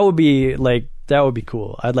that would be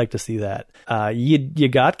cool. I'd like to see that. You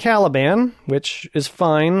got Caliban, which is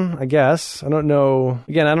fine, I guess. I don't know.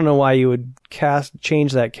 Again, I don't know why you would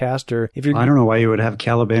change that caster. I don't know why you would have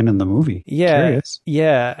Caliban in the movie. Yeah, Curious.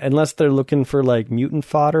 yeah. Unless they're looking for like mutant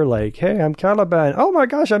fodder, like, hey, I'm Caliban. Oh my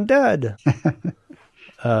gosh, I'm dead.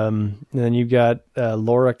 And then you got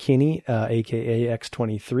Laura Kinney, aka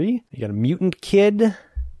X-23. You got a mutant kid.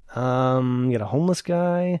 You got a homeless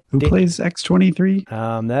guy. Who plays X-23?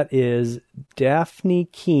 That is Daphne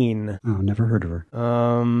Keene. Oh, never heard of her.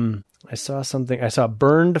 I saw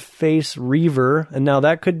Burned Face Reaver, and now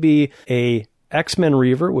that could be a X-Men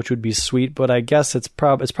Reaver, which would be sweet, but I guess it's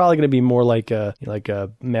probably going to be more like a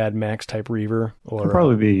Mad Max type Reaver, or it'll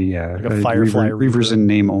probably be like a Firefly Reavers in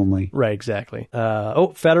name only. Right, exactly.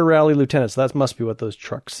 Federale Lieutenant. So that must be what those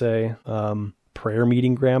trucks say. Prayer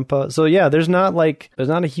meeting grandpa. So yeah, there's not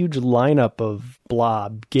a huge lineup of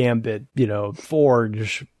Blob, Gambit,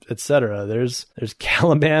 Forge, etc. There's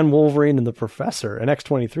Caliban, Wolverine, and the Professor, and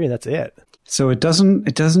X-23, and that's it. So it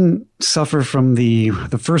doesn't suffer from the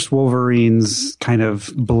first Wolverine's kind of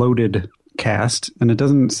bloated cast, and it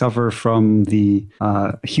doesn't suffer from the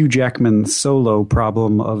Hugh Jackman solo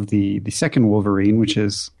problem of the second Wolverine, which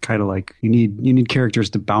is kind of like you need characters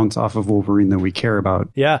to bounce off of Wolverine that we care about.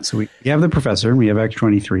 Yeah. So we have the Professor and we have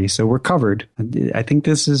X-23, so we're covered. I think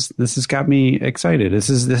this has got me excited. This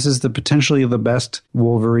is the potentially the best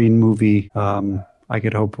Wolverine movie I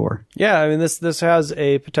could hope for. Yeah, I mean this has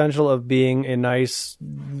a potential of being a nice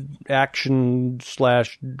action/drama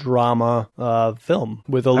film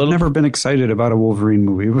with a little. I've never been excited about a Wolverine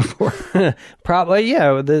movie before. Probably,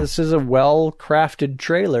 yeah. This is a well-crafted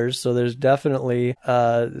trailer, so there's definitely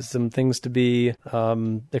some things to be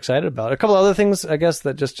excited about. A couple other things, I guess,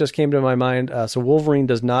 that just came to my mind. So Wolverine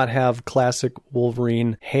does not have classic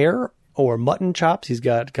Wolverine hair or mutton chops. He's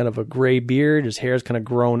got kind of a gray beard. His hair's kind of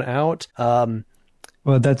grown out.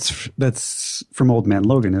 Well, that's from Old Man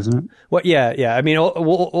Logan, isn't it? Well, yeah. I mean,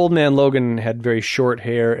 Old Man Logan had very short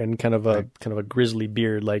hair and kind of a grizzly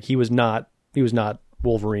beard. Like he was not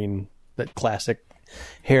Wolverine, that classic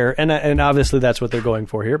hair, and obviously that's what they're going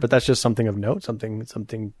for here. But that's just something of note,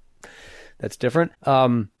 something that's different.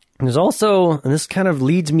 There's also, and this kind of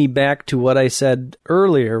leads me back to what I said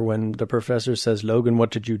earlier when the Professor says, "Logan,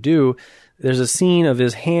 what did you do?" There's a scene of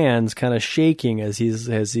his hands kind of shaking as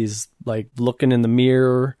he's like looking in the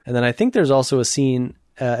mirror. And then I think there's also a scene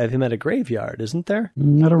of him at a graveyard, isn't there? I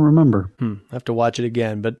don't remember. I have to watch it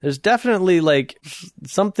again. But there's definitely like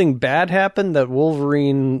something bad happened that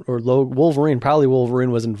Wolverine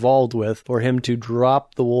was involved with for him to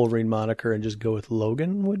drop the Wolverine moniker and just go with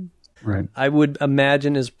Logan Right. I would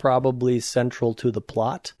imagine is probably central to the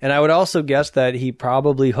plot. And I would also guess that he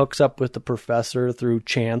probably hooks up with the Professor through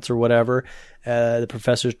chance or whatever. The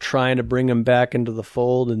Professor's trying to bring him back into the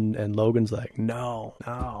fold, and Logan's like, no.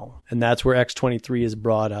 And that's where X-23 is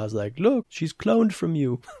brought. I was like, look, she's cloned from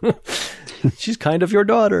you. She's kind of your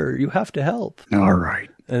daughter. You have to help. All right.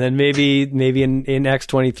 And then maybe in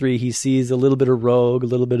X-23, he sees a little bit of Rogue, a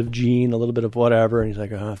little bit of Jean, a little bit of whatever, and he's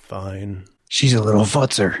like, fine. She's a little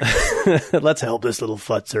futzer. Let's help this little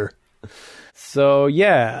futzer. So,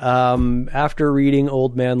 yeah, after reading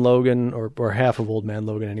Old Man Logan, or half of Old Man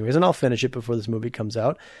Logan anyways, and I'll finish it before this movie comes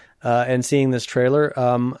out, and seeing this trailer,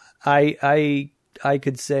 I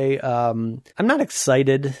could say I'm not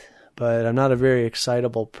excited, but I'm not a very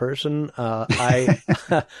excitable person.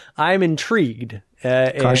 I'm intrigued.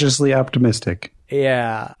 Cautiously optimistic.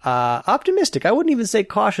 Yeah, optimistic. I wouldn't even say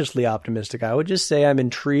cautiously optimistic. I would just say I'm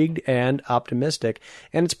intrigued and optimistic.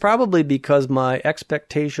 And it's probably because my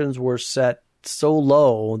expectations were set so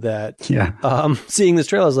low that seeing this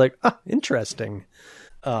trailer, I was like, interesting.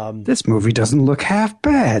 This movie doesn't look half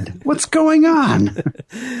bad. What's going on?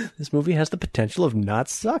 This movie has the potential of not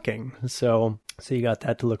sucking. So you got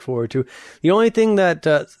that to look forward to. The only thing that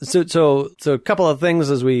so a couple of things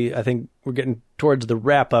as I think we're getting towards the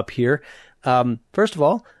wrap up here. First of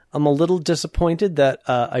all, I'm a little disappointed that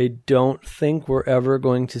I don't think we're ever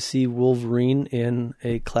going to see Wolverine in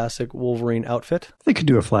a classic Wolverine outfit. They could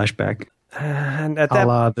do a flashback. And at A that,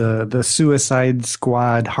 la the Suicide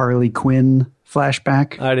Squad Harley Quinn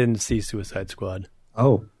flashback. I didn't see Suicide Squad.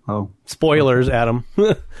 Oh. Spoilers, Adam.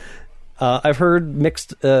 I've heard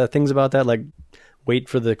mixed things about that, like wait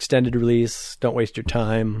for the extended release, don't waste your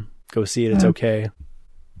time, go see it, it's okay.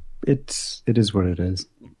 It is what it is.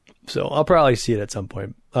 So I'll probably see it at some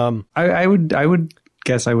point. I would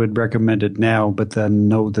guess I would recommend it now, but then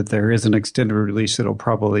know that there is an extended release that'll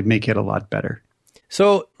probably make it a lot better.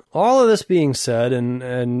 So all of this being said,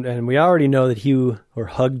 and we already know that Hugh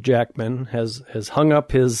Jackman has hung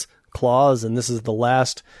up his claws, and this is the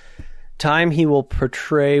last time he will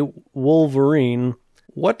portray Wolverine.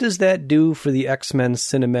 What does that do for the X-Men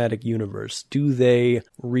cinematic universe? Do they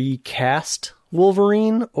recast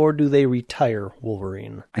Wolverine or do they retire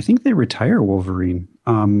Wolverine? I think they retire Wolverine.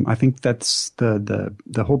 I think that's the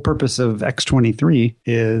whole purpose of X-23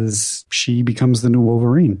 is she becomes the new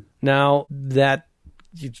Wolverine. Now that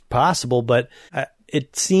it's possible, but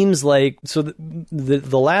it seems like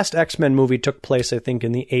the last X-Men movie took place, I think,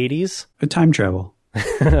 in the 80s. A time travel.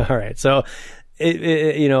 All right, so.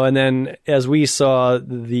 And then as we saw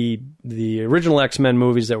the original X-Men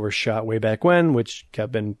movies that were shot way back when, which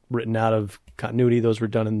have been written out of continuity, those were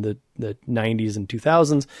done in the 90s and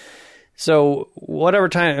 2000s. So whatever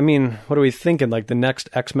time, I mean, what are we thinking? Like the next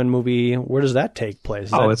X-Men movie, where does that take place?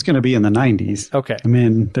 It's going to be in the 90s. Okay. I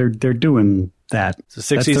mean, they're doing that. So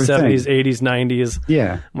 60s, 70s, 80s, 90s.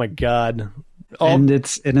 Yeah. Oh my God. And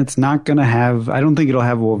it's not going to have, I don't think it'll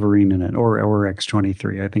have Wolverine in it or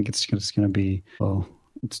X-23. I think it's just going to be,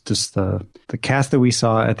 it's just the cast that we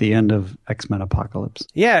saw at the end of X-Men Apocalypse.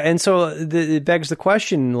 Yeah. And so it begs the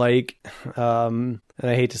question, like, and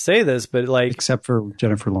I hate to say this, but like. Except for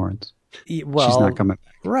Jennifer Lawrence. Well, she's not coming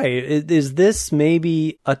back. Right. Is this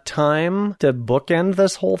maybe a time to bookend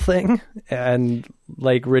this whole thing and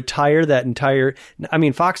like retire that entire... I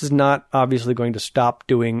mean, Fox is not obviously going to stop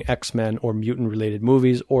doing X-Men or mutant related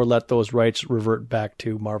movies or let those rights revert back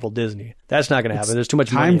to Marvel Disney. That's not going to happen. There's too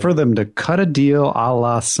much money. Time for them to cut a deal a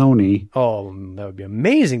la Sony. Oh, that would be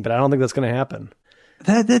amazing, but I don't think that's going to happen.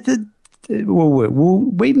 We'll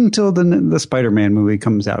wait until the Spider-Man movie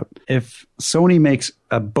comes out. If Sony makes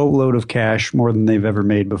a boatload of cash, more than they've ever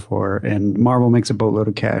made before, and Marvel makes a boatload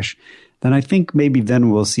of cash, then I think maybe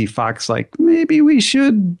then we'll see Fox like, maybe we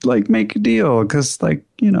should like make a deal because like,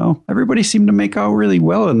 everybody seemed to make out really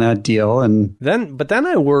well in that deal. But then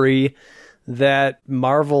I worry that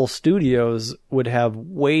Marvel Studios would have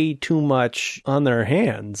way too much on their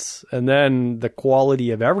hands, and then the quality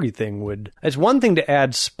of everything would... It's one thing to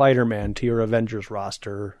add Spider-Man to your Avengers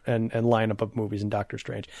roster and lineup of movies and Doctor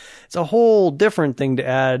Strange. It's a whole different thing to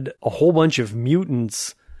add a whole bunch of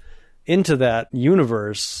mutants into that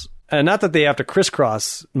universe. And not that they have to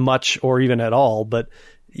crisscross much or even at all, but,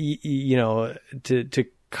 to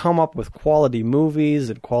come up with quality movies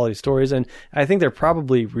and quality stories. And I think they're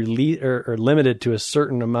probably or limited to a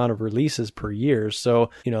certain amount of releases per year.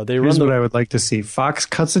 So, Here's what I would like to see. Fox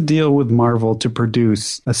cuts a deal with Marvel to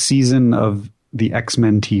produce a season of the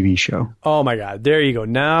X-Men TV show. Oh my God. There you go.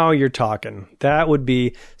 Now you're talking. That would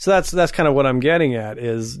be, so that's kind of what I'm getting at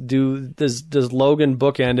is does Logan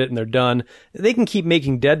bookend it and they're done? They can keep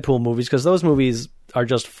making Deadpool movies because those movies are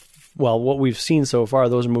just what we've seen so far,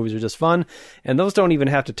 those movies are just fun. And those don't even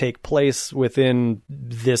have to take place within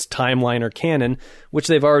this timeline or canon, which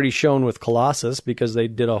they've already shown with Colossus because they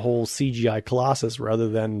did a whole CGI Colossus rather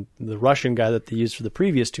than the Russian guy that they used for the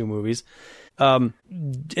previous two movies. And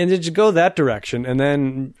just go that direction and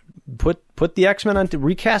then put the X-Men on,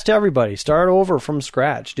 recast everybody, start over from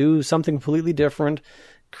scratch, do something completely different,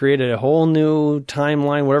 create a whole new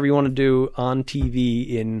timeline, whatever you want to do on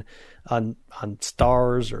TV on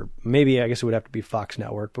Stars, or maybe I guess it would have to be Fox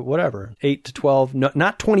Network, but whatever. 8 to 12,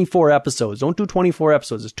 not 24 episodes. Don't do 24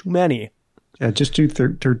 episodes. It's too many. Yeah, just do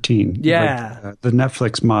 13. Yeah. Like, the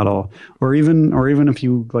Netflix model, or even if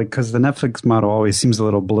you like, because the Netflix model always seems a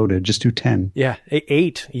little bloated, just do 10. Yeah,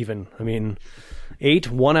 8 even. I mean, 8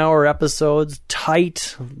 1-hour episodes,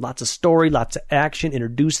 tight, lots of story, lots of action,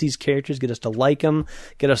 introduce these characters, get us to like them,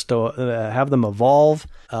 get us to have them evolve,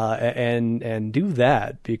 and do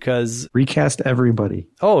that because... Recast everybody.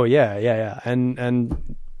 Oh, yeah. And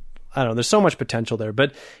I don't know, there's so much potential there.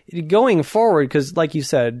 But going forward, because like you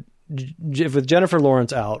said, with Jennifer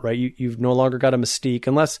Lawrence out, right, you've no longer got a Mystique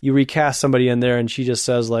unless you recast somebody in there and she just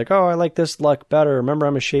says like, oh, I like this look better. Remember,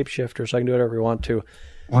 I'm a shapeshifter, so I can do whatever we want to.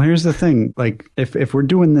 Well, here's the thing. Like, if we're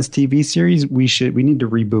doing this TV series, we need to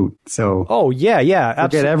reboot. So, yeah,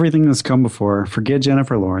 absolutely. Forget everything that's come before. Forget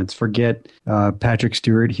Jennifer Lawrence. Forget Patrick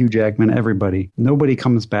Stewart, Hugh Jackman, everybody. Nobody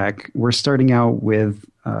comes back. We're starting out with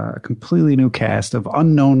a completely new cast of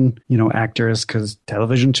unknown, actors, because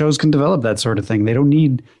television shows can develop that sort of thing. They don't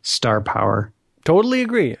need star power. Totally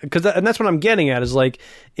agree, and that's what I'm getting at is like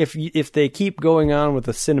if they keep going on with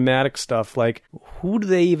the cinematic stuff, like who do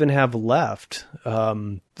they even have left?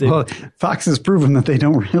 Well, Fox has proven that they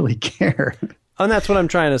don't really care. And that's what I'm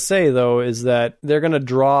trying to say, though, is that they're going to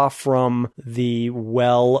draw from the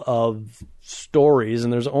well of stories,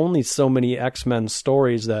 and there's only so many X-Men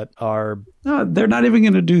stories that are... No, they're not even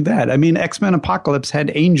going to do that. I mean, X-Men Apocalypse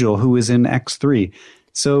had Angel, who was in X3.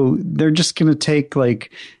 So they're just going to take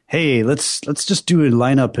like... Hey, let's just do a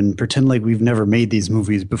lineup and pretend like we've never made these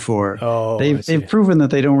movies before. Oh, they've proven that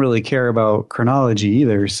they don't really care about chronology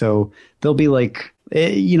either. So they'll be like,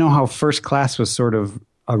 how First Class was sort of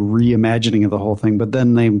a reimagining of the whole thing, but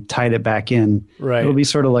then they tied it back in. Right. It'll be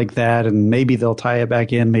sort of like that, and maybe they'll tie it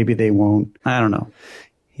back in, maybe they won't. I don't know.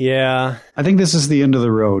 Yeah. I think this is the end of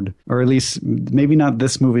the road, or at least maybe not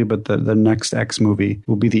this movie, but the next X movie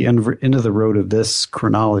will be the end of the road of this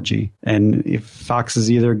chronology. And if Fox is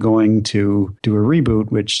either going to do a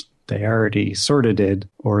reboot, which they already sort of did,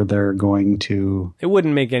 or they're going to... It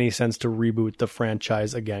wouldn't make any sense to reboot the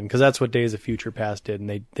franchise again, because that's what Days of Future Past did, and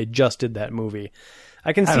they just did that movie.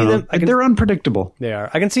 I can see them... They're unpredictable. They are.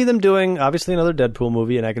 I can see them doing, obviously, another Deadpool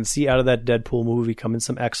movie, and I can see out of that Deadpool movie coming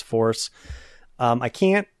some X-Force. I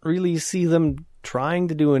can't really see them trying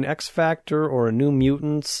to do an X Factor or a New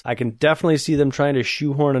Mutants. I can definitely see them trying to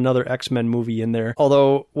shoehorn another X-Men movie in there.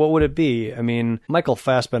 Although, what would it be? I mean, Michael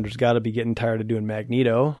Fassbender's got to be getting tired of doing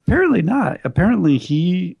Magneto. Apparently not. Apparently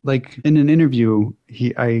he, like, in an interview,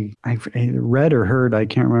 I read or heard, I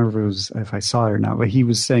can't remember if I saw it or not, but he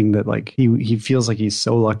was saying that, like, he feels like he's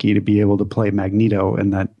so lucky to be able to play Magneto,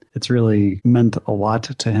 and that it's really meant a lot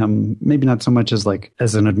to him. Maybe not so much as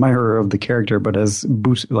as an admirer of the character, but as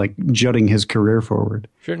jutting his career forward.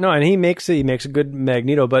 Sure. No, and he makes a good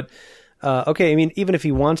Magneto, but okay, I mean, even if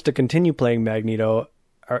he wants to continue playing Magneto,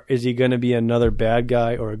 is he going to be another bad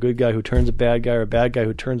guy or a good guy who turns a bad guy or a bad guy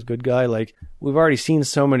who turns good guy? Like, we've already seen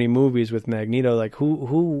so many movies with Magneto. Like,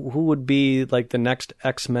 who would be like the next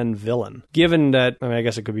X-Men villain? Given that, I mean, I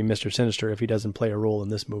guess it could be Mr. Sinister if he doesn't play a role in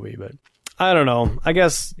this movie, but I don't know. I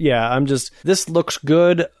guess, yeah, this looks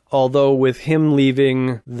good, although with him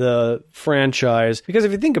leaving the franchise, because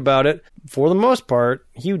if you think about it, for the most part,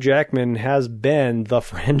 Hugh Jackman has been the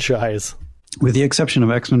franchise. With the exception of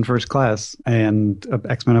X-Men First Class and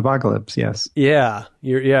X-Men Apocalypse, yes. Yeah.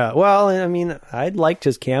 Well, I mean, I liked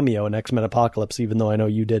his cameo in X-Men Apocalypse, even though I know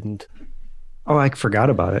you didn't. Oh, I forgot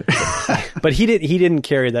about it. But he didn't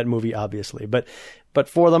carry that movie, obviously. But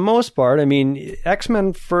for the most part, I mean,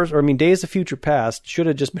 Days of Future Past should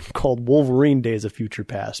have just been called Wolverine Days of Future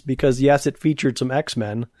Past, because yes, it featured some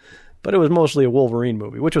X-Men, but it was mostly a Wolverine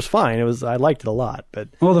movie, which was fine. I liked it a lot. But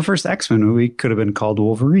well, the first X-Men movie could have been called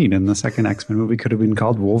Wolverine, and the second X-Men movie could have been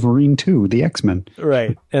called Wolverine 2, The X-Men.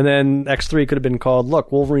 Right. And then X3 could have been called,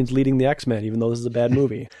 look, Wolverine's leading the X-Men, even though this is a bad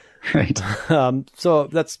movie. Right. So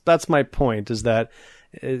that's my point, is that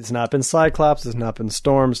it's not been Cyclops, it's not been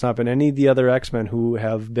Storm, it's not been any of the other X-Men who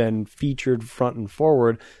have been featured front and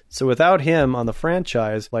forward. So without him on the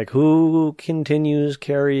franchise, like, who continues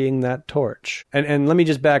carrying that torch? And let me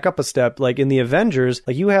just back up a step. Like, in the Avengers,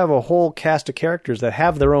 like, you have a whole cast of characters that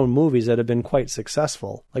have their own movies that have been quite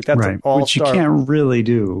successful. Like, that's right. an all-star. Which you can't really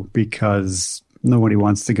do, because nobody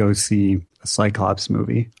wants to go see a Cyclops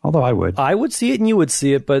movie, although I would. I would see it and you would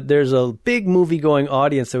see it, but there's a big movie-going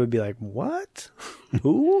audience that would be like, what?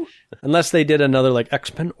 Who? Unless they did another, like,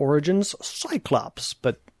 X-Men Origins Cyclops.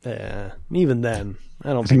 But even then,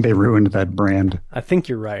 I think they ruined that brand. I think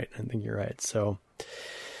you're right. So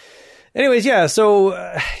anyways, yeah, so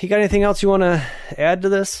you got anything else you want to add to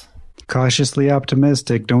this? Cautiously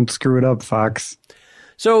optimistic. Don't screw it up, Fox.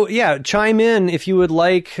 So, yeah, chime in if you would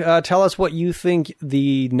like. Tell us what you think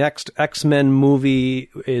the next X-Men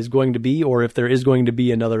movie is going to be, or if there is going to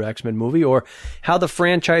be another X-Men movie, or how the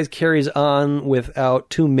franchise carries on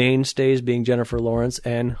without two mainstays being Jennifer Lawrence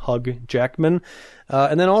and Hugh Jackman.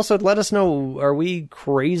 And then also let us know, are we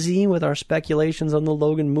crazy with our speculations on the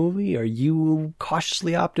Logan movie? Are you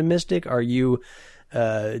cautiously optimistic? Are you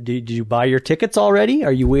Did you buy your tickets already?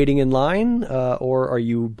 Are you waiting in line? Or are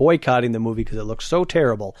you boycotting the movie because it looks so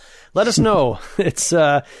terrible? Let us know. It's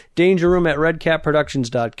Danger Room at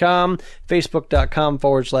redcapproductions.com,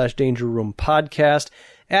 facebook.com/Danger Room Podcast,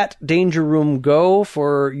 at Danger Room Go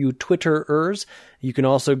for you Twitterers. You can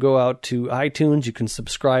also go out to iTunes. You can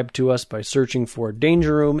subscribe to us by searching for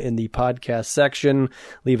Danger Room in the podcast section.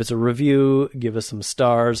 Leave us a review. Give us some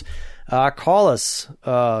stars. Call us.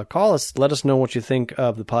 Let us know what you think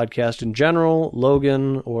of the podcast in general,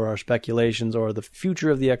 Logan, or our speculations, or the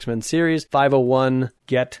future of the X-Men series.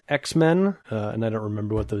 501-GET-X-Men. And I don't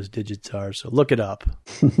remember what those digits are, so look it up.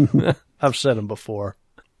 I've said them before.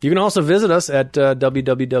 You can also visit us at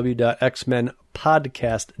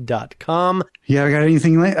www.xmenpodcast.com. Yeah, got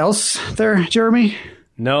anything else there, Jeremy?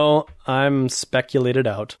 No, I'm speculated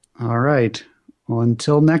out. All right. Well,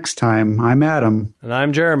 until next time, I'm Adam. And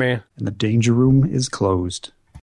I'm Jeremy. And the Danger Room is closed.